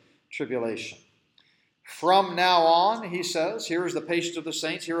days of tribulation. From now on, he says, here is the patience of the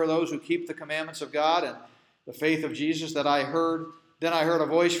saints. Here are those who keep the commandments of God and the faith of Jesus that I heard. Then I heard a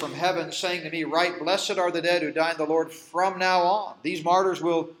voice from heaven saying to me, "Write, blessed are the dead who die in the Lord from now on." These martyrs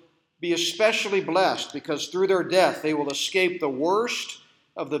will be especially blessed because through their death they will escape the worst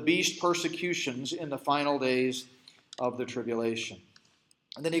of the beast persecutions in the final days of the tribulation.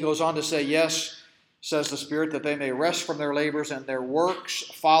 And then he goes on to say, yes, says the Spirit, that they may rest from their labors and their works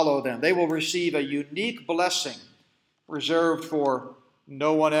follow them. They will receive a unique blessing reserved for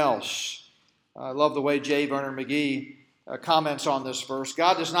no one else. I love the way J. Vernon McGee comments on this verse.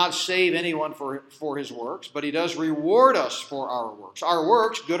 God does not save anyone for his works, but he does reward us for our works. Our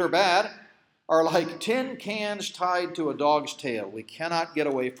works, good or bad, are like tin cans tied to a dog's tail. We cannot get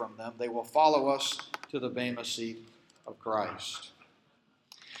away from them. They will follow us to the bema seat of Christ.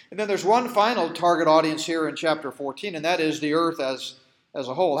 And then there's one final target audience here in chapter 14, and that is the earth as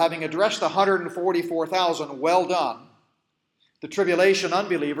a whole. Having addressed the 144,000, well done. The tribulation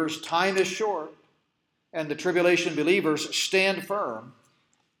unbelievers, time is short, and the tribulation believers stand firm.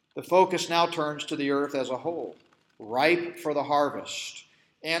 The focus now turns to the earth as a whole, ripe for the harvest.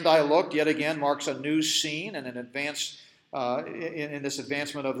 And I looked, yet again, marks a new scene and an advance in this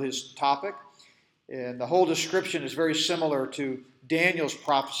advancement of his topic. And the whole description is very similar to Daniel's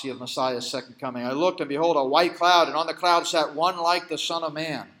prophecy of Messiah's second coming. I looked, and behold, a white cloud, and on the cloud sat one like the Son of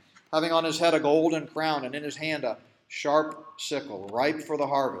Man, having on his head a golden crown, and in his hand a sharp sickle, ripe for the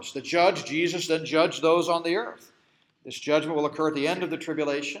harvest. The judge, Jesus, then judged those on the earth. This judgment will occur at the end of the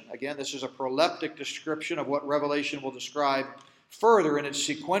tribulation. Again, this is a proleptic description of what Revelation will describe further in its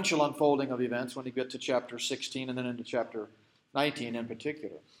sequential unfolding of events when you get to chapter 16 and then into chapter 19 in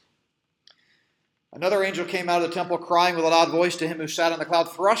particular. Another angel came out of the temple crying with a loud voice to him who sat on the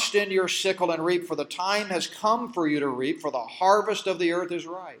cloud, "Thrust in your sickle and reap, for the time has come for you to reap, for the harvest of the earth is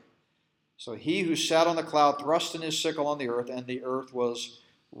ripe." So he who sat on the cloud thrust in his sickle on the earth, and the earth was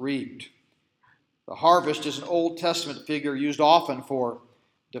reaped. The harvest is an Old Testament figure used often for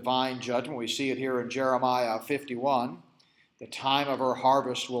divine judgment. We see it here in Jeremiah 51. The time of her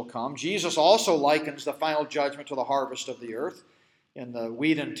harvest will come. Jesus also likens the final judgment to the harvest of the earth. In the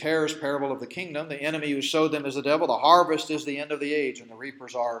wheat and tares parable of the kingdom, the enemy who sowed them is the devil. The harvest is the end of the age, and the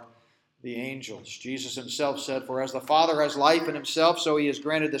reapers are the angels. Jesus himself said, "For as the Father has life in himself, so he has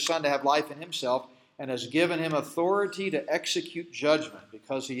granted the Son to have life in himself, and has given him authority to execute judgment,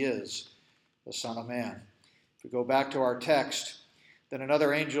 because he is the Son of Man." If we go back to our text, then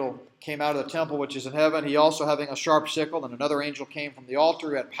another angel came out of the temple which is in heaven, he also having a sharp sickle. And another angel came from the altar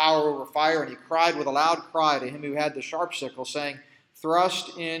who had power over fire, and he cried with a loud cry to him who had the sharp sickle, saying,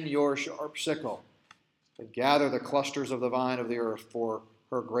 "Thrust in your sharp sickle, and gather the clusters of the vine of the earth, for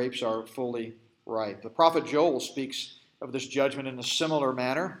her grapes are fully ripe." The prophet Joel speaks of this judgment in a similar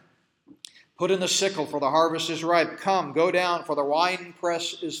manner. "Put in the sickle, for the harvest is ripe. Come, go down, for the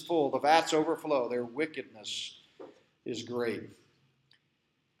winepress is full. The vats overflow. Their wickedness is great."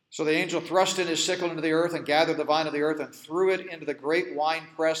 So the angel thrust in his sickle into the earth and gathered the vine of the earth and threw it into the great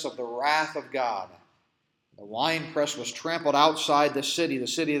winepress of the wrath of God. The winepress was trampled outside the city. The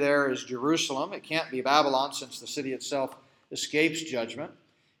city there is Jerusalem. It can't be Babylon, since the city itself escapes judgment.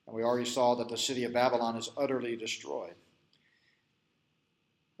 And we already saw that the city of Babylon is utterly destroyed.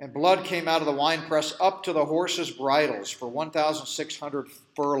 And blood came out of the winepress up to the horses' bridles for 1,600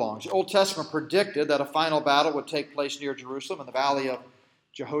 furlongs. The Old Testament predicted that a final battle would take place near Jerusalem in the valley of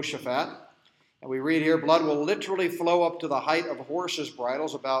Jehoshaphat. And we read here, blood will literally flow up to the height of horses'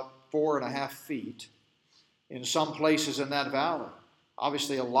 bridles, about 4.5 feet, in some places in that valley.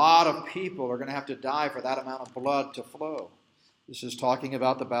 Obviously, a lot of people are going to have to die for that amount of blood to flow. This is talking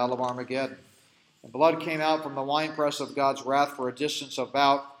about the Battle of Armageddon. And blood came out from the winepress of God's wrath for a distance of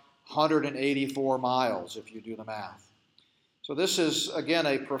about 184 miles, if you do the math. So this is, again,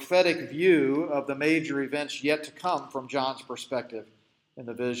 a prophetic view of the major events yet to come from John's perspective in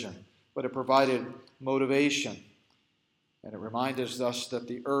the vision. But it provided motivation. And it reminded us that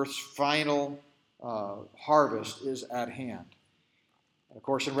the earth's final harvest is at hand. And of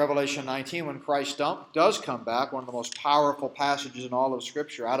course, in Revelation 19, when Christ does come back, one of the most powerful passages in all of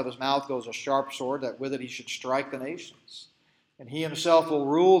Scripture, out of his mouth goes a sharp sword, that with it he should strike the nations. And he himself will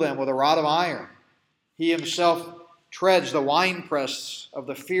rule them with a rod of iron. He himself treads the winepress of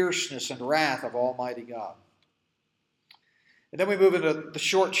the fierceness and wrath of Almighty God. And then we move into the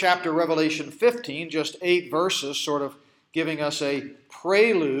short chapter, Revelation 15, just 8 verses, sort of giving us a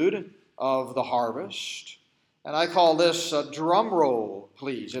prelude of the harvest. And I call this a drum roll,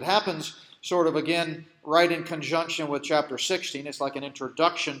 please. It happens sort of, again, right in conjunction with chapter 16. It's like an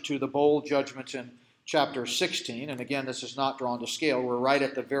introduction to the bowl judgments in chapter 16. And again, this is not drawn to scale. We're right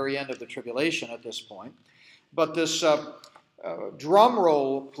at the very end of the tribulation at this point. But this drum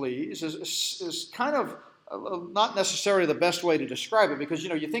roll, please, is kind of not necessarily the best way to describe it, because,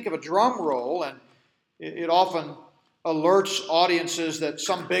 you think of a drum roll and it often alerts audiences that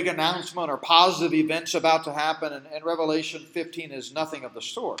some big announcement or positive event's about to happen, and Revelation 15 is nothing of the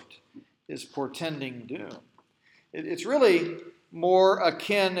sort. It's portending doom. It's really more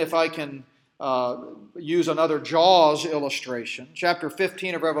akin, if I can use another Jaws illustration. Chapter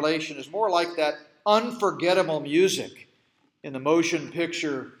 15 of Revelation is more like that unforgettable music in the motion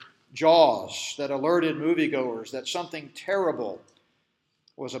picture Jaws that alerted moviegoers that something terrible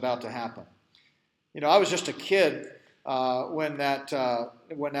was about to happen. I was just a kid when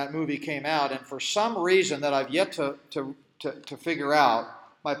that movie came out, and for some reason that I've yet to figure out,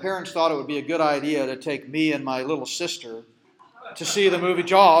 my parents thought it would be a good idea to take me and my little sister to see the movie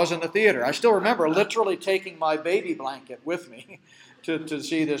Jaws in the theater. I still remember literally taking my baby blanket with me to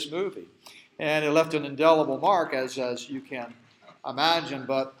see this movie. And it left an indelible mark, as you can imagine.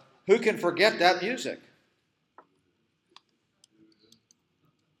 But who can forget that music?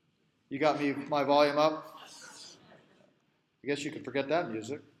 You got my volume up? I guess you could forget that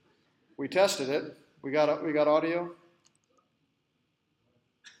music. We tested it. We got audio?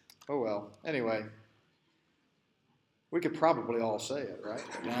 Oh well. Anyway, we could probably all say it, right?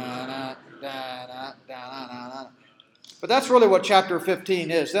 But that's really what chapter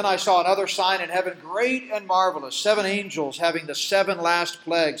 15 is. Then I saw another sign in heaven, great and marvelous, 7 angels having the 7 last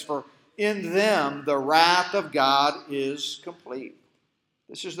plagues, for in them the wrath of God is complete.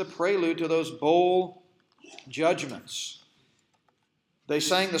 This is the prelude to those bowl judgments. They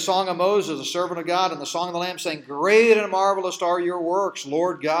sang the song of Moses, the servant of God, and the song of the Lamb, saying, great and marvelous are your works,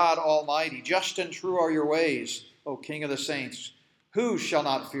 Lord God Almighty. Just and true are your ways, O King of the saints. Who shall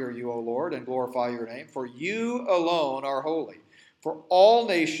not fear you, O Lord, and glorify your name? For you alone are holy. For all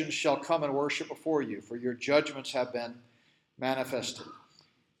nations shall come and worship before you, for your judgments have been manifested.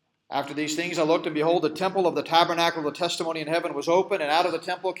 After these things I looked, and behold, the temple of the tabernacle of the testimony in heaven was open, and out of the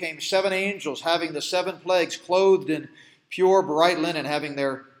temple came 7 angels, having the 7 plagues, clothed in pure bright linen, having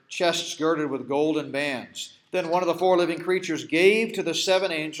their chests girded with golden bands. Then one of the 4 living creatures gave to the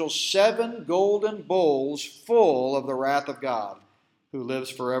 7 angels 7 golden bowls full of the wrath of God, who lives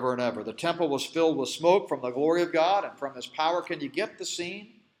forever and ever. The temple was filled with smoke from the glory of God and from his power. Can you get the scene?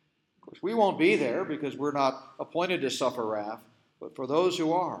 Of course, we won't be there because we're not appointed to suffer wrath, but for those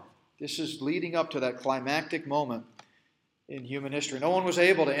who are, this is leading up to that climactic moment in human history. No one was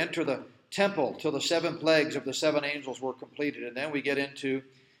able to enter the temple till the 7 plagues of the 7 angels were completed. And then we get into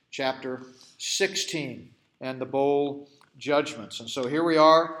chapter 16 and the bowl judgments. And so here we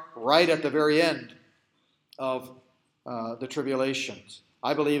are right at the very end of the tribulations.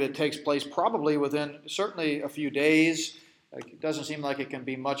 I believe it takes place probably within certainly a few days. It doesn't seem like it can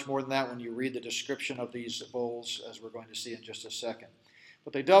be much more than that when you read the description of these bowls, as we're going to see in just a second.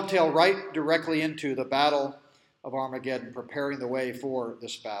 But they dovetail right directly into the battle of Armageddon, preparing the way for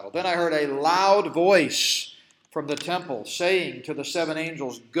this battle. Then I heard a loud voice from the temple saying to the 7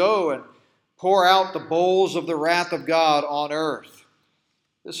 angels, go and pour out the bowls of the wrath of God on earth.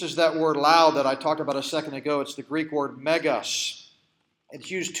 This is that word loud that I talked about a second ago. It's the Greek word megas. It's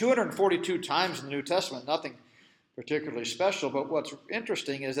used 242 times in the New Testament, nothing particularly special, but what's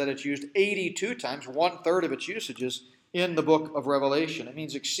interesting is that it's used 82 times, 1/3 of its usages, in the book of Revelation. It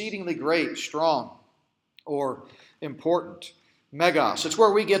means exceedingly great, strong, or important. Megas. It's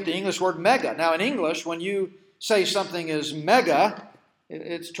where we get the English word mega. Now, in English, when you say something is mega,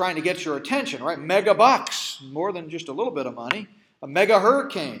 it's trying to get your attention, right? Mega bucks, more than just a little bit of money. A mega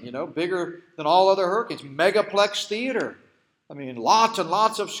hurricane, bigger than all other hurricanes. Megaplex theater. I mean, lots and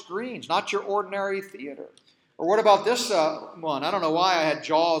lots of screens, not your ordinary theater. Or what about this one? I don't know why I had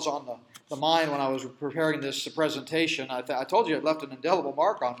Jaws on the mind when I was preparing this presentation. I told you it left an indelible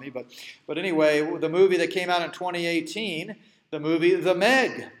mark on me. But anyway, the movie that came out in 2018, the movie The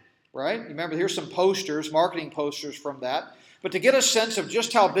Meg, right? Remember, here's some posters, marketing posters from that. But to get a sense of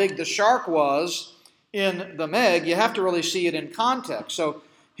just how big the shark was in The Meg, you have to really see it in context. So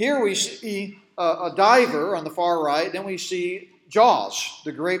here we see a diver on the far right, then we see Jaws,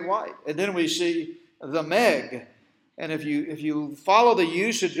 the great white, and then we see The Meg. And if you follow the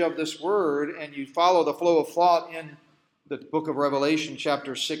usage of this word and you follow the flow of thought in the book of Revelation,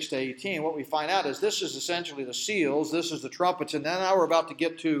 chapters 6 to 18, what we find out is this is essentially the seals, this is the trumpets, and then now we're about to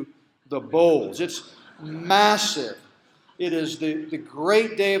get to the bowls. It's massive. It is the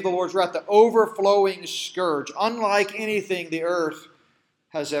great day of the Lord's wrath, the overflowing scourge, unlike anything the earth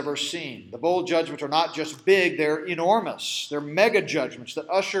has ever seen. The bowl judgments are not just big, they're enormous. They're mega judgments that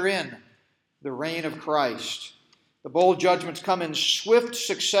usher in the reign of Christ. The bowl judgments come in swift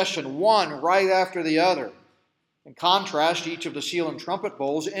succession, one right after the other. In contrast, each of the seal and trumpet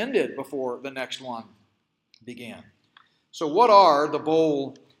bowls ended before the next one began. So what are the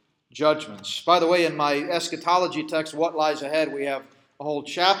bowl judgments? By the way, in my eschatology text, What Lies Ahead, we have a whole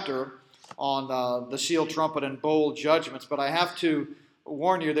chapter on the seal, trumpet, and bowl judgments. But I have to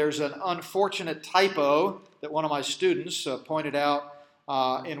warn you, there's an unfortunate typo that one of my students pointed out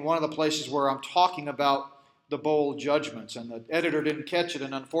in one of the places where I'm talking about the bowl judgments. And the editor didn't catch it,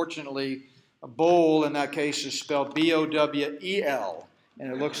 and unfortunately, a bowl in that case is spelled B-O-W-E-L.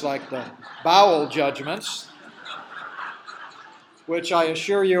 And it looks like the bowel judgments, which I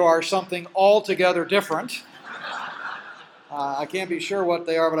assure you are something altogether different. I can't be sure what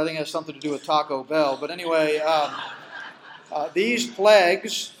they are, but I think it has something to do with Taco Bell. But anyway, these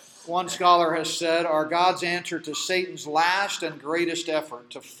plagues, one scholar has said, are God's answer to Satan's last and greatest effort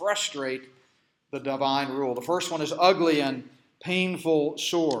to frustrate the divine rule. The first one is ugly and painful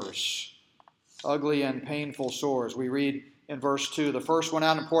sores. Ugly and painful sores. We read in verse 2, the first went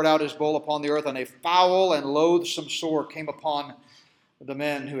out and poured out his bowl upon the earth, and a foul and loathsome sore came upon the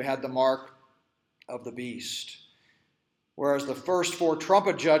men who had the mark of the beast. Whereas the first 4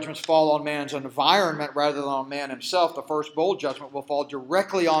 trumpet judgments fall on man's environment rather than on man himself, the first bowl judgment will fall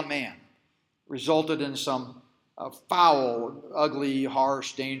directly on man. Resulted in some foul, ugly,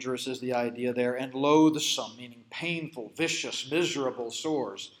 harsh, dangerous is the idea there, and loathsome, meaning painful, vicious, miserable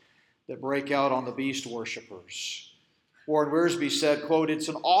sores that break out on the beast worshippers. Warren Wiersbe said, quote, "It's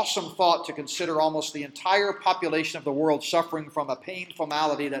an awesome thought to consider almost the entire population of the world suffering from a painful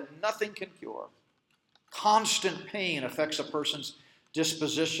malady that nothing can cure. Constant pain affects a person's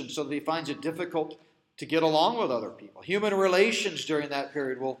disposition so that he finds it difficult to get along with other people. Human relations during that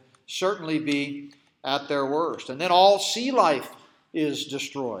period will certainly be at their worst. And then all sea life is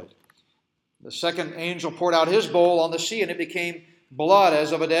destroyed. The second angel poured out his bowl on the sea, and it became blood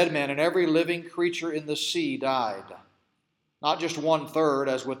as of a dead man, and every living creature in the sea died." Not just 1/3,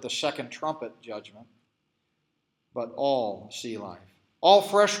 as with the second trumpet judgment, but all sea life. All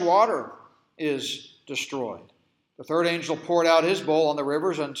fresh water is destroyed. The third angel poured out his bowl on the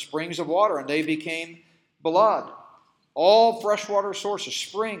rivers and springs of water, and they became blood. All freshwater sources,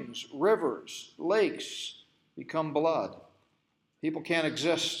 springs, rivers, lakes, become blood. People can't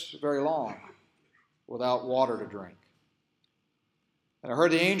exist very long without water to drink. And I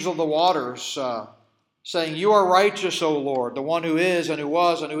heard the angel of the waters saying, "You are righteous, O Lord, the one who is and who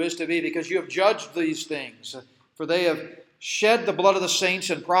was and who is to be, because you have judged these things. For they have shed the blood of the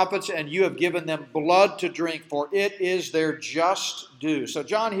saints and prophets, and you have given them blood to drink, for it is their just due." So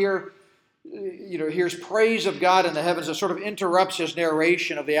John here, hears praise of God in the heavens that sort of interrupts his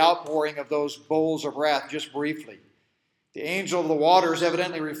narration of the outpouring of those bowls of wrath just briefly. The angel of the waters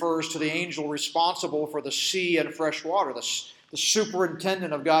evidently refers to the angel responsible for the sea and fresh water, the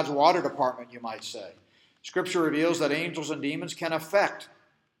superintendent of God's water department, you might say. Scripture reveals that angels and demons can affect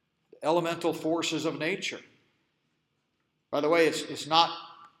the elemental forces of nature. By the way, it's not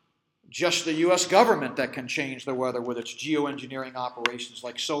just the U.S. government that can change the weather with its geoengineering operations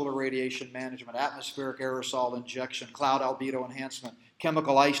like solar radiation management, atmospheric aerosol injection, cloud albedo enhancement,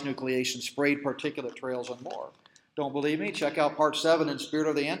 chemical ice nucleation, sprayed particulate trails, and more. Don't believe me? Check out part 7 in Spirit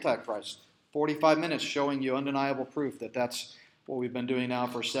of the Antichrist. 45 minutes showing you undeniable proof that that's what we've been doing now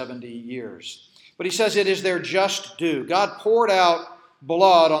for 70 years. But he says it is their just due. God poured out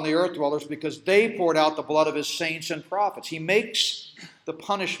blood on the earth dwellers because they poured out the blood of his saints and prophets. He makes the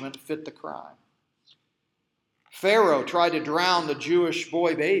punishment fit the crime. Pharaoh tried to drown the Jewish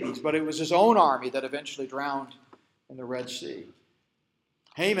boy babies, but it was his own army that eventually drowned in the Red Sea.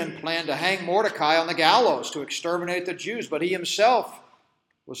 Haman planned to hang Mordecai on the gallows to exterminate the Jews, but he himself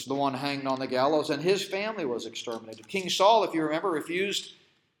was the one hanged on the gallows, and his family was exterminated. King Saul, if you remember, refused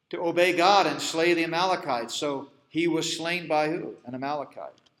to obey God and slay the Amalekites, so he was slain by who? An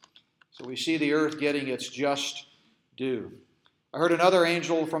Amalekite. So we see the earth getting its just due. I heard another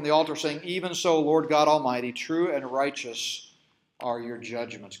angel from the altar saying, "Even so, Lord God Almighty, true and righteous are your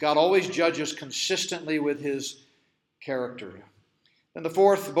judgments." God always judges consistently with his character. And the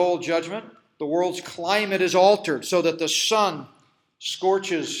fourth bowl judgment, the world's climate is altered so that the sun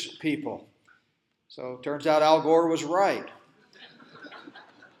scorches people. So it turns out Al Gore was right.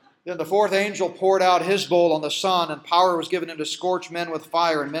 Then the fourth angel poured out his bowl on the sun, and power was given him to scorch men with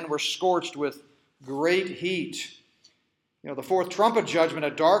fire, and men were scorched with great heat. The fourth trumpet judgment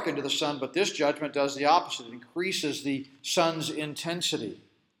had darkened to the sun, but this judgment does the opposite. It increases the sun's intensity.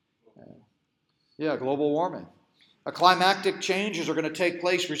 Global warming. Climactic changes are going to take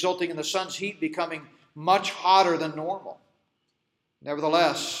place, resulting in the sun's heat becoming much hotter than normal.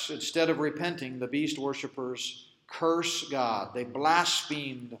 Nevertheless, instead of repenting, the beast worshippers curse God. They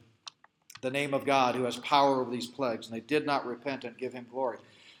blasphemed the name of God who has power over these plagues, and they did not repent and give him glory.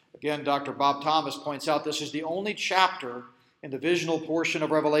 Again, Dr. Bob Thomas points out this is the only chapter in the visional portion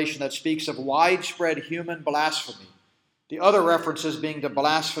of Revelation that speaks of widespread human blasphemy, the other references being to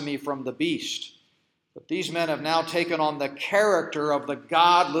blasphemy from the beast. But these men have now taken on the character of the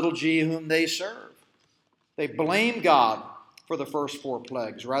God, little g, whom they serve. They blame God for the first 4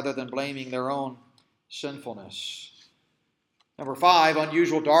 plagues rather than blaming their own sinfulness. Number 5,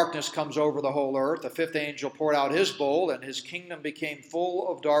 unusual darkness comes over the whole earth. The fifth angel poured out his bowl, and his kingdom became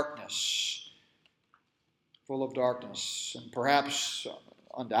full of darkness. Full of darkness. And perhaps,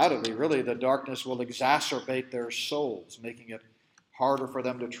 undoubtedly, really, the darkness will exacerbate their souls, making it harder for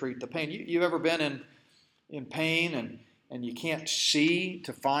them to treat the pain. You've ever been in pain and you can't see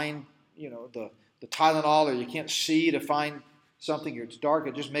to find, the Tylenol, or you can't see to find something, it's dark,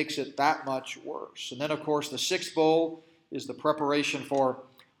 it just makes it that much worse. And then, of course, the 6th bowl is the preparation for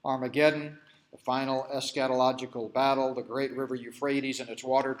Armageddon, the final eschatological battle. The great river Euphrates and its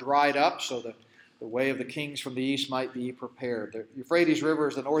water dried up so that the way of the kings from the east might be prepared. The Euphrates River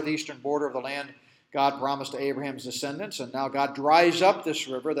is the northeastern border of the land God promised to Abraham's descendants, and now God dries up this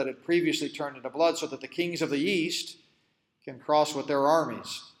river that had previously turned into blood so that the kings of the east can cross with their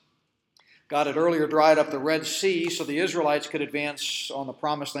armies. God had earlier dried up the Red Sea so the Israelites could advance on the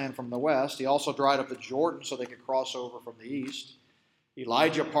promised land from the west. He also dried up the Jordan so they could cross over from the east.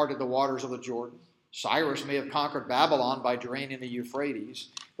 Elijah parted the waters of the Jordan. Cyrus may have conquered Babylon by draining the Euphrates.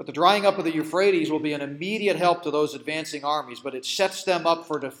 But the drying up of the Euphrates will be an immediate help to those advancing armies, but it sets them up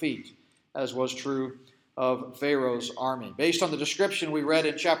for defeat, as was true of Pharaoh's army. Based on the description we read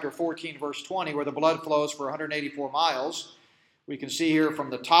in chapter 14, verse 20, where the blood flows for 184 miles, we can see here from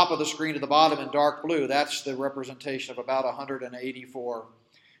the top of the screen to the bottom in dark blue, that's the representation of about 184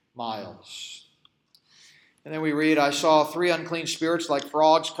 miles. And then we read, I saw 3 unclean spirits like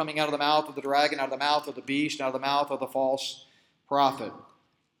frogs coming out of the mouth of the dragon, out of the mouth of the beast, out of the mouth of the false prophet.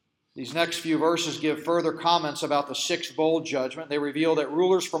 These next few verses give further comments about the 6th bowl judgment. They reveal that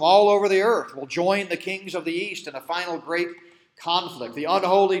rulers from all over the earth will join the kings of the east in a final great conflict. The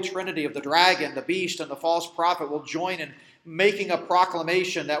unholy trinity of the dragon, the beast, and the false prophet will join in making a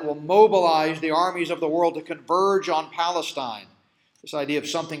proclamation that will mobilize the armies of the world to converge on Palestine. This idea of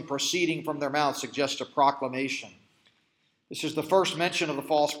something proceeding from their mouth suggests a proclamation. This is the first mention of the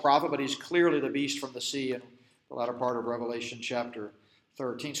false prophet, but he's clearly the beast from the sea in the latter part of Revelation chapter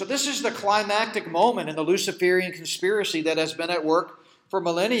 13. So this is the climactic moment in the Luciferian conspiracy that has been at work for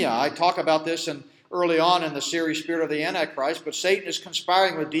millennia. I talk about this early on in the series Spirit of the Antichrist, but Satan is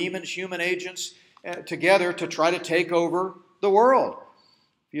conspiring with demons, human agents, together to try to take over the world.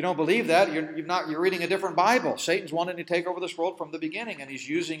 If you don't believe that, you're reading a different Bible. Satan's wanting to take over this world from the beginning, and he's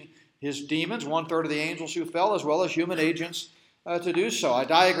using his demons, 1/3 of the angels who fell, as well as human agents to do so. I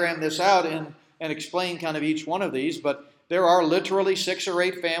diagram this out and explain kind of each one of these, but there are literally 6 or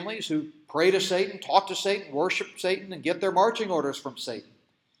 8 families who pray to Satan, talk to Satan, worship Satan, and get their marching orders from Satan.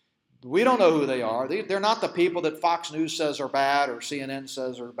 We don't know who they are. They're not the people that Fox News says are bad or CNN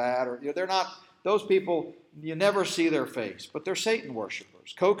says are bad. They're not those people. You never see their face, but they're Satan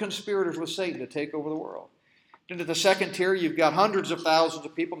worshipers, co-conspirators with Satan to take over the world. Into the second tier, you've got hundreds of thousands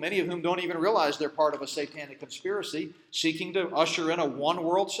of people, many of whom don't even realize they're part of a satanic conspiracy seeking to usher in a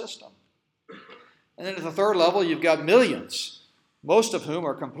one-world system. And then at the third level, you've got millions, most of whom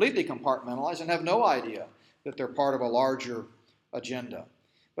are completely compartmentalized and have no idea that they're part of a larger agenda.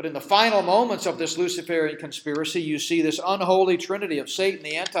 But in the final moments of this Luciferian conspiracy, you see this unholy trinity of Satan,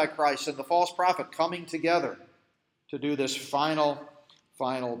 the Antichrist, and the false prophet coming together to do this final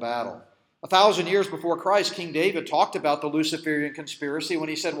battle. 1,000 years before Christ, King David talked about the Luciferian conspiracy when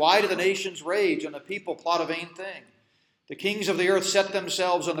he said, "Why do the nations rage and the people plot a vain thing? The kings of the earth set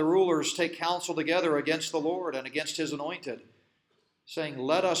themselves and the rulers take counsel together against the Lord and against his anointed, saying,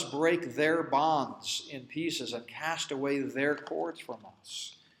 let us break their bonds in pieces and cast away their cords from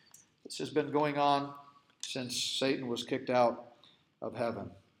us." This has been going on since Satan was kicked out of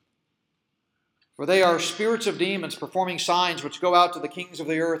heaven. For they are spirits of demons performing signs which go out to the kings of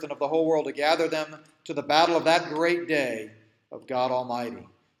the earth and of the whole world to gather them to the battle of that great day of God Almighty.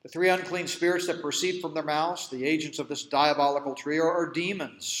 The three unclean spirits that proceed from their mouths, the agents of this diabolical trio, are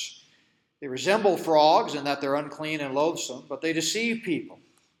demons. They resemble frogs in that they're unclean and loathsome, but they deceive people.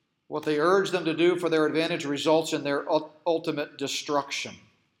 What they urge them to do for their advantage results in their ultimate destruction.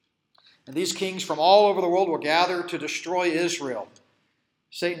 And these kings from all over the world will gather to destroy Israel.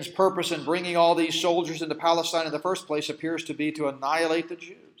 Satan's purpose in bringing all these soldiers into Palestine in the first place appears to be to annihilate the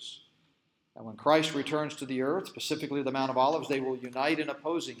Jews. And when Christ returns to the earth, specifically the Mount of Olives, they will unite in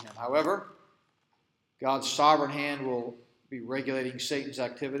opposing him. However, God's sovereign hand will be regulating Satan's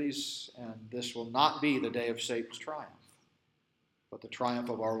activities, and this will not be the day of Satan's triumph, but the triumph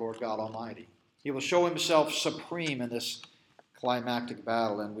of our Lord God Almighty. He will show himself supreme in this climactic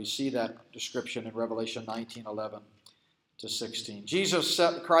battle, and we see that description in Revelation 19:11 to 16. Jesus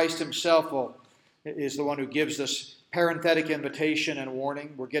Christ himself is the one who gives this parenthetic invitation and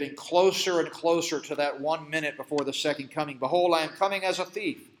warning. We're getting closer and closer to that 1 minute before the second coming. Behold, I am coming as a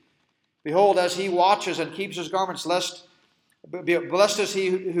thief. Behold, as he watches and keeps his garments, blessed is he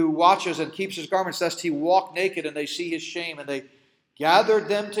who watches and keeps his garments, lest he walk naked and they see his shame. And they gathered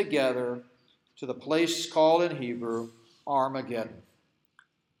them together to the place called in Hebrew Armageddon.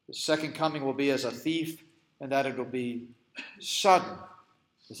 The second coming will be as a thief, and that it will be sudden.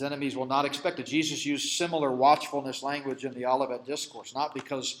 His enemies will not expect it. Jesus used similar watchfulness language in the Olivet Discourse, not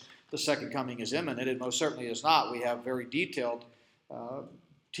because the second coming is imminent. It most certainly is not. We have very detailed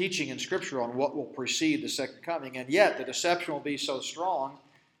teaching in Scripture on what will precede the second coming, and yet the deception will be so strong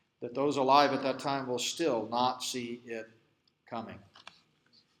that those alive at that time will still not see it coming.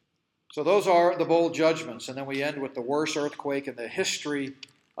 So those are the bold judgments, and then we end with the worst earthquake in the history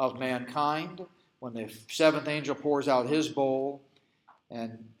of mankind, when the seventh angel pours out his bowl,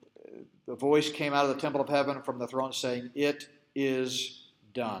 and the voice came out of the temple of heaven from the throne saying, "It is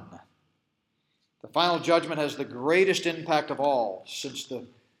done." The final judgment has the greatest impact of all, since the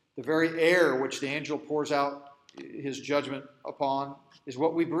very air which the angel pours out his judgment upon is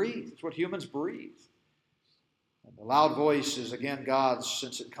what we breathe. It's what humans breathe. And the loud voice is again God's,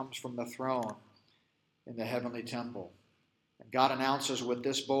 since it comes from the throne in the heavenly temple. And God announces with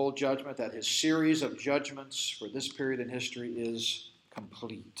this bold judgment that his series of judgments for this period in history is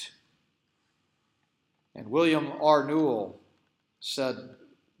complete. And William R. Newell said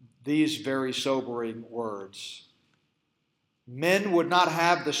these very sobering words: men would not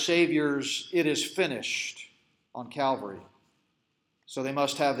have the Savior's "it is finished" on Calvary, so they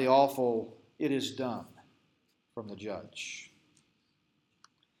must have the awful "it is done" from the judge.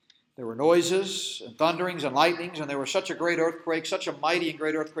 There were noises and thunderings and lightnings, and there was such a great earthquake, such a mighty and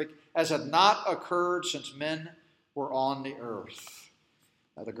great earthquake, as had not occurred since men were on the earth.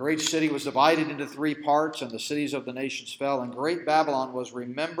 Now, the great city was divided into three parts, and the cities of the nations fell, and great Babylon was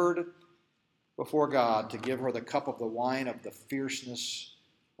remembered before God to give her the cup of the wine of the fierceness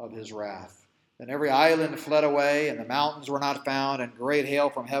of his wrath. Then every island fled away, and the mountains were not found, and great hail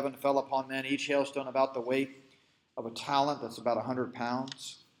from heaven fell upon men, each hailstone about the weight of a talent, that's about 100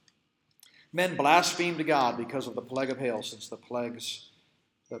 pounds. Men blasphemed God because of the plague of hail, since that plague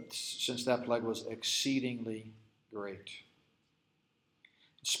was exceedingly great.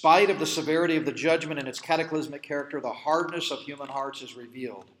 In spite of the severity of the judgment and its cataclysmic character, the hardness of human hearts is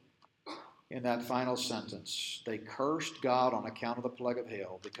revealed in that final sentence. They cursed God on account of the plague of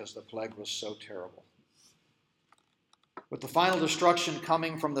hail, because the plague was so terrible. With the final destruction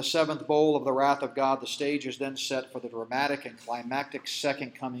coming from the seventh bowl of the wrath of God, the stage is then set for the dramatic and climactic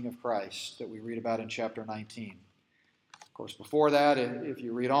second coming of Christ that we read about in chapter 19. Of course, before that, if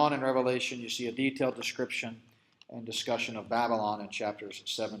you read on in Revelation, you see a detailed description and discussion of Babylon in chapters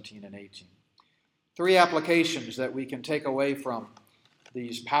 17 and 18. Three applications that we can take away from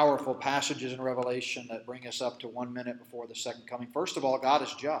these powerful passages in Revelation that bring us up to 1 minute before the second coming. First of all, God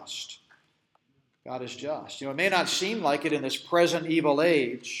is just. God is just. It may not seem like it in this present evil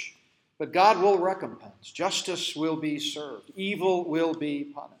age, but God will recompense. Justice will be served. Evil will be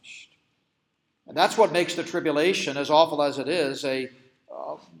punished. And that's what makes the tribulation, as awful as it is, a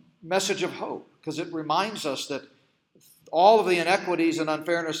message of hope, because it reminds us that all of the inequities and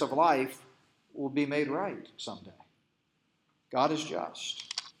unfairness of life will be made right someday. God is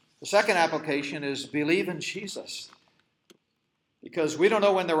just. The second application is believe in Jesus. Because we don't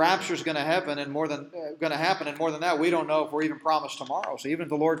know when the rapture is going to happen, and more than that, we don't know if we're even promised tomorrow. So even if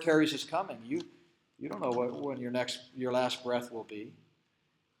the Lord tarries His coming, you don't know when your last breath will be,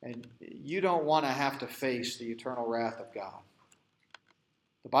 and you don't want to have to face the eternal wrath of God.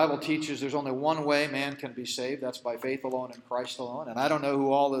 The Bible teaches there's only one way man can be saved. That's by faith alone in Christ alone. And I don't know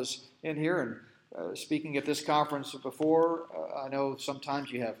who all is in here. And speaking at this conference before, I know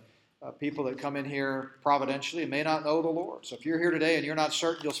sometimes you have people that come in here providentially and may not know the Lord. So if you're here today and you're not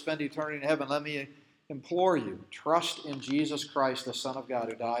certain you'll spend eternity in heaven, let me implore you, trust in Jesus Christ, the Son of God,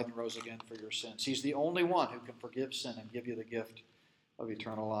 who died and rose again for your sins. He's the only one who can forgive sin and give you the gift of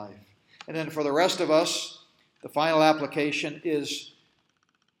eternal life. And then for the rest of us, the final application is,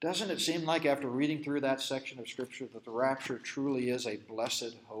 doesn't it seem like after reading through that section of Scripture that the rapture truly is a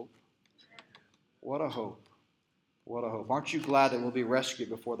blessed hope? What a hope. What a hope. Aren't you glad that we'll be rescued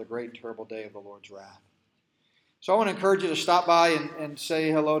before the great and terrible day of the Lord's wrath? So I want to encourage you to stop by and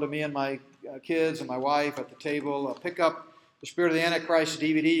say hello to me and my kids and my wife at the table. Pick up the Spirit of the Antichrist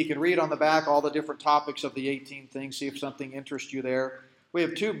DVD. You can read on the back all the different topics of the 18 things, see if something interests you there. We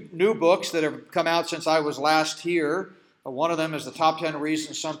have 2 new books that have come out since I was last here. One of them is the top 10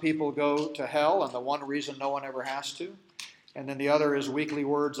 reasons some people go to hell and the one reason no one ever has to. And then the other is Weekly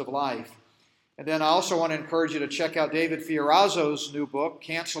Words of Life. And then I also want to encourage you to check out David Fiorazo's new book,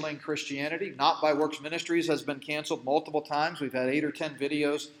 Canceling Christianity. Not by Works Ministries has been canceled multiple times. We've had 8 or 10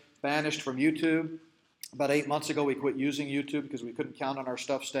 videos banished from YouTube. About 8 months ago, we quit using YouTube because we couldn't count on our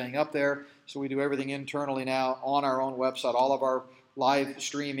stuff staying up there. So we do everything internally now on our own website. All of our live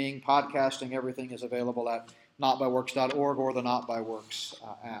streaming, podcasting, everything is available at notbyworks.org or the Not by Works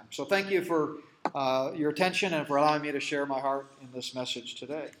app. So thank you for your attention and for allowing me to share my heart in this message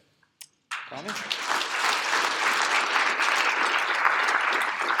today. Tommy?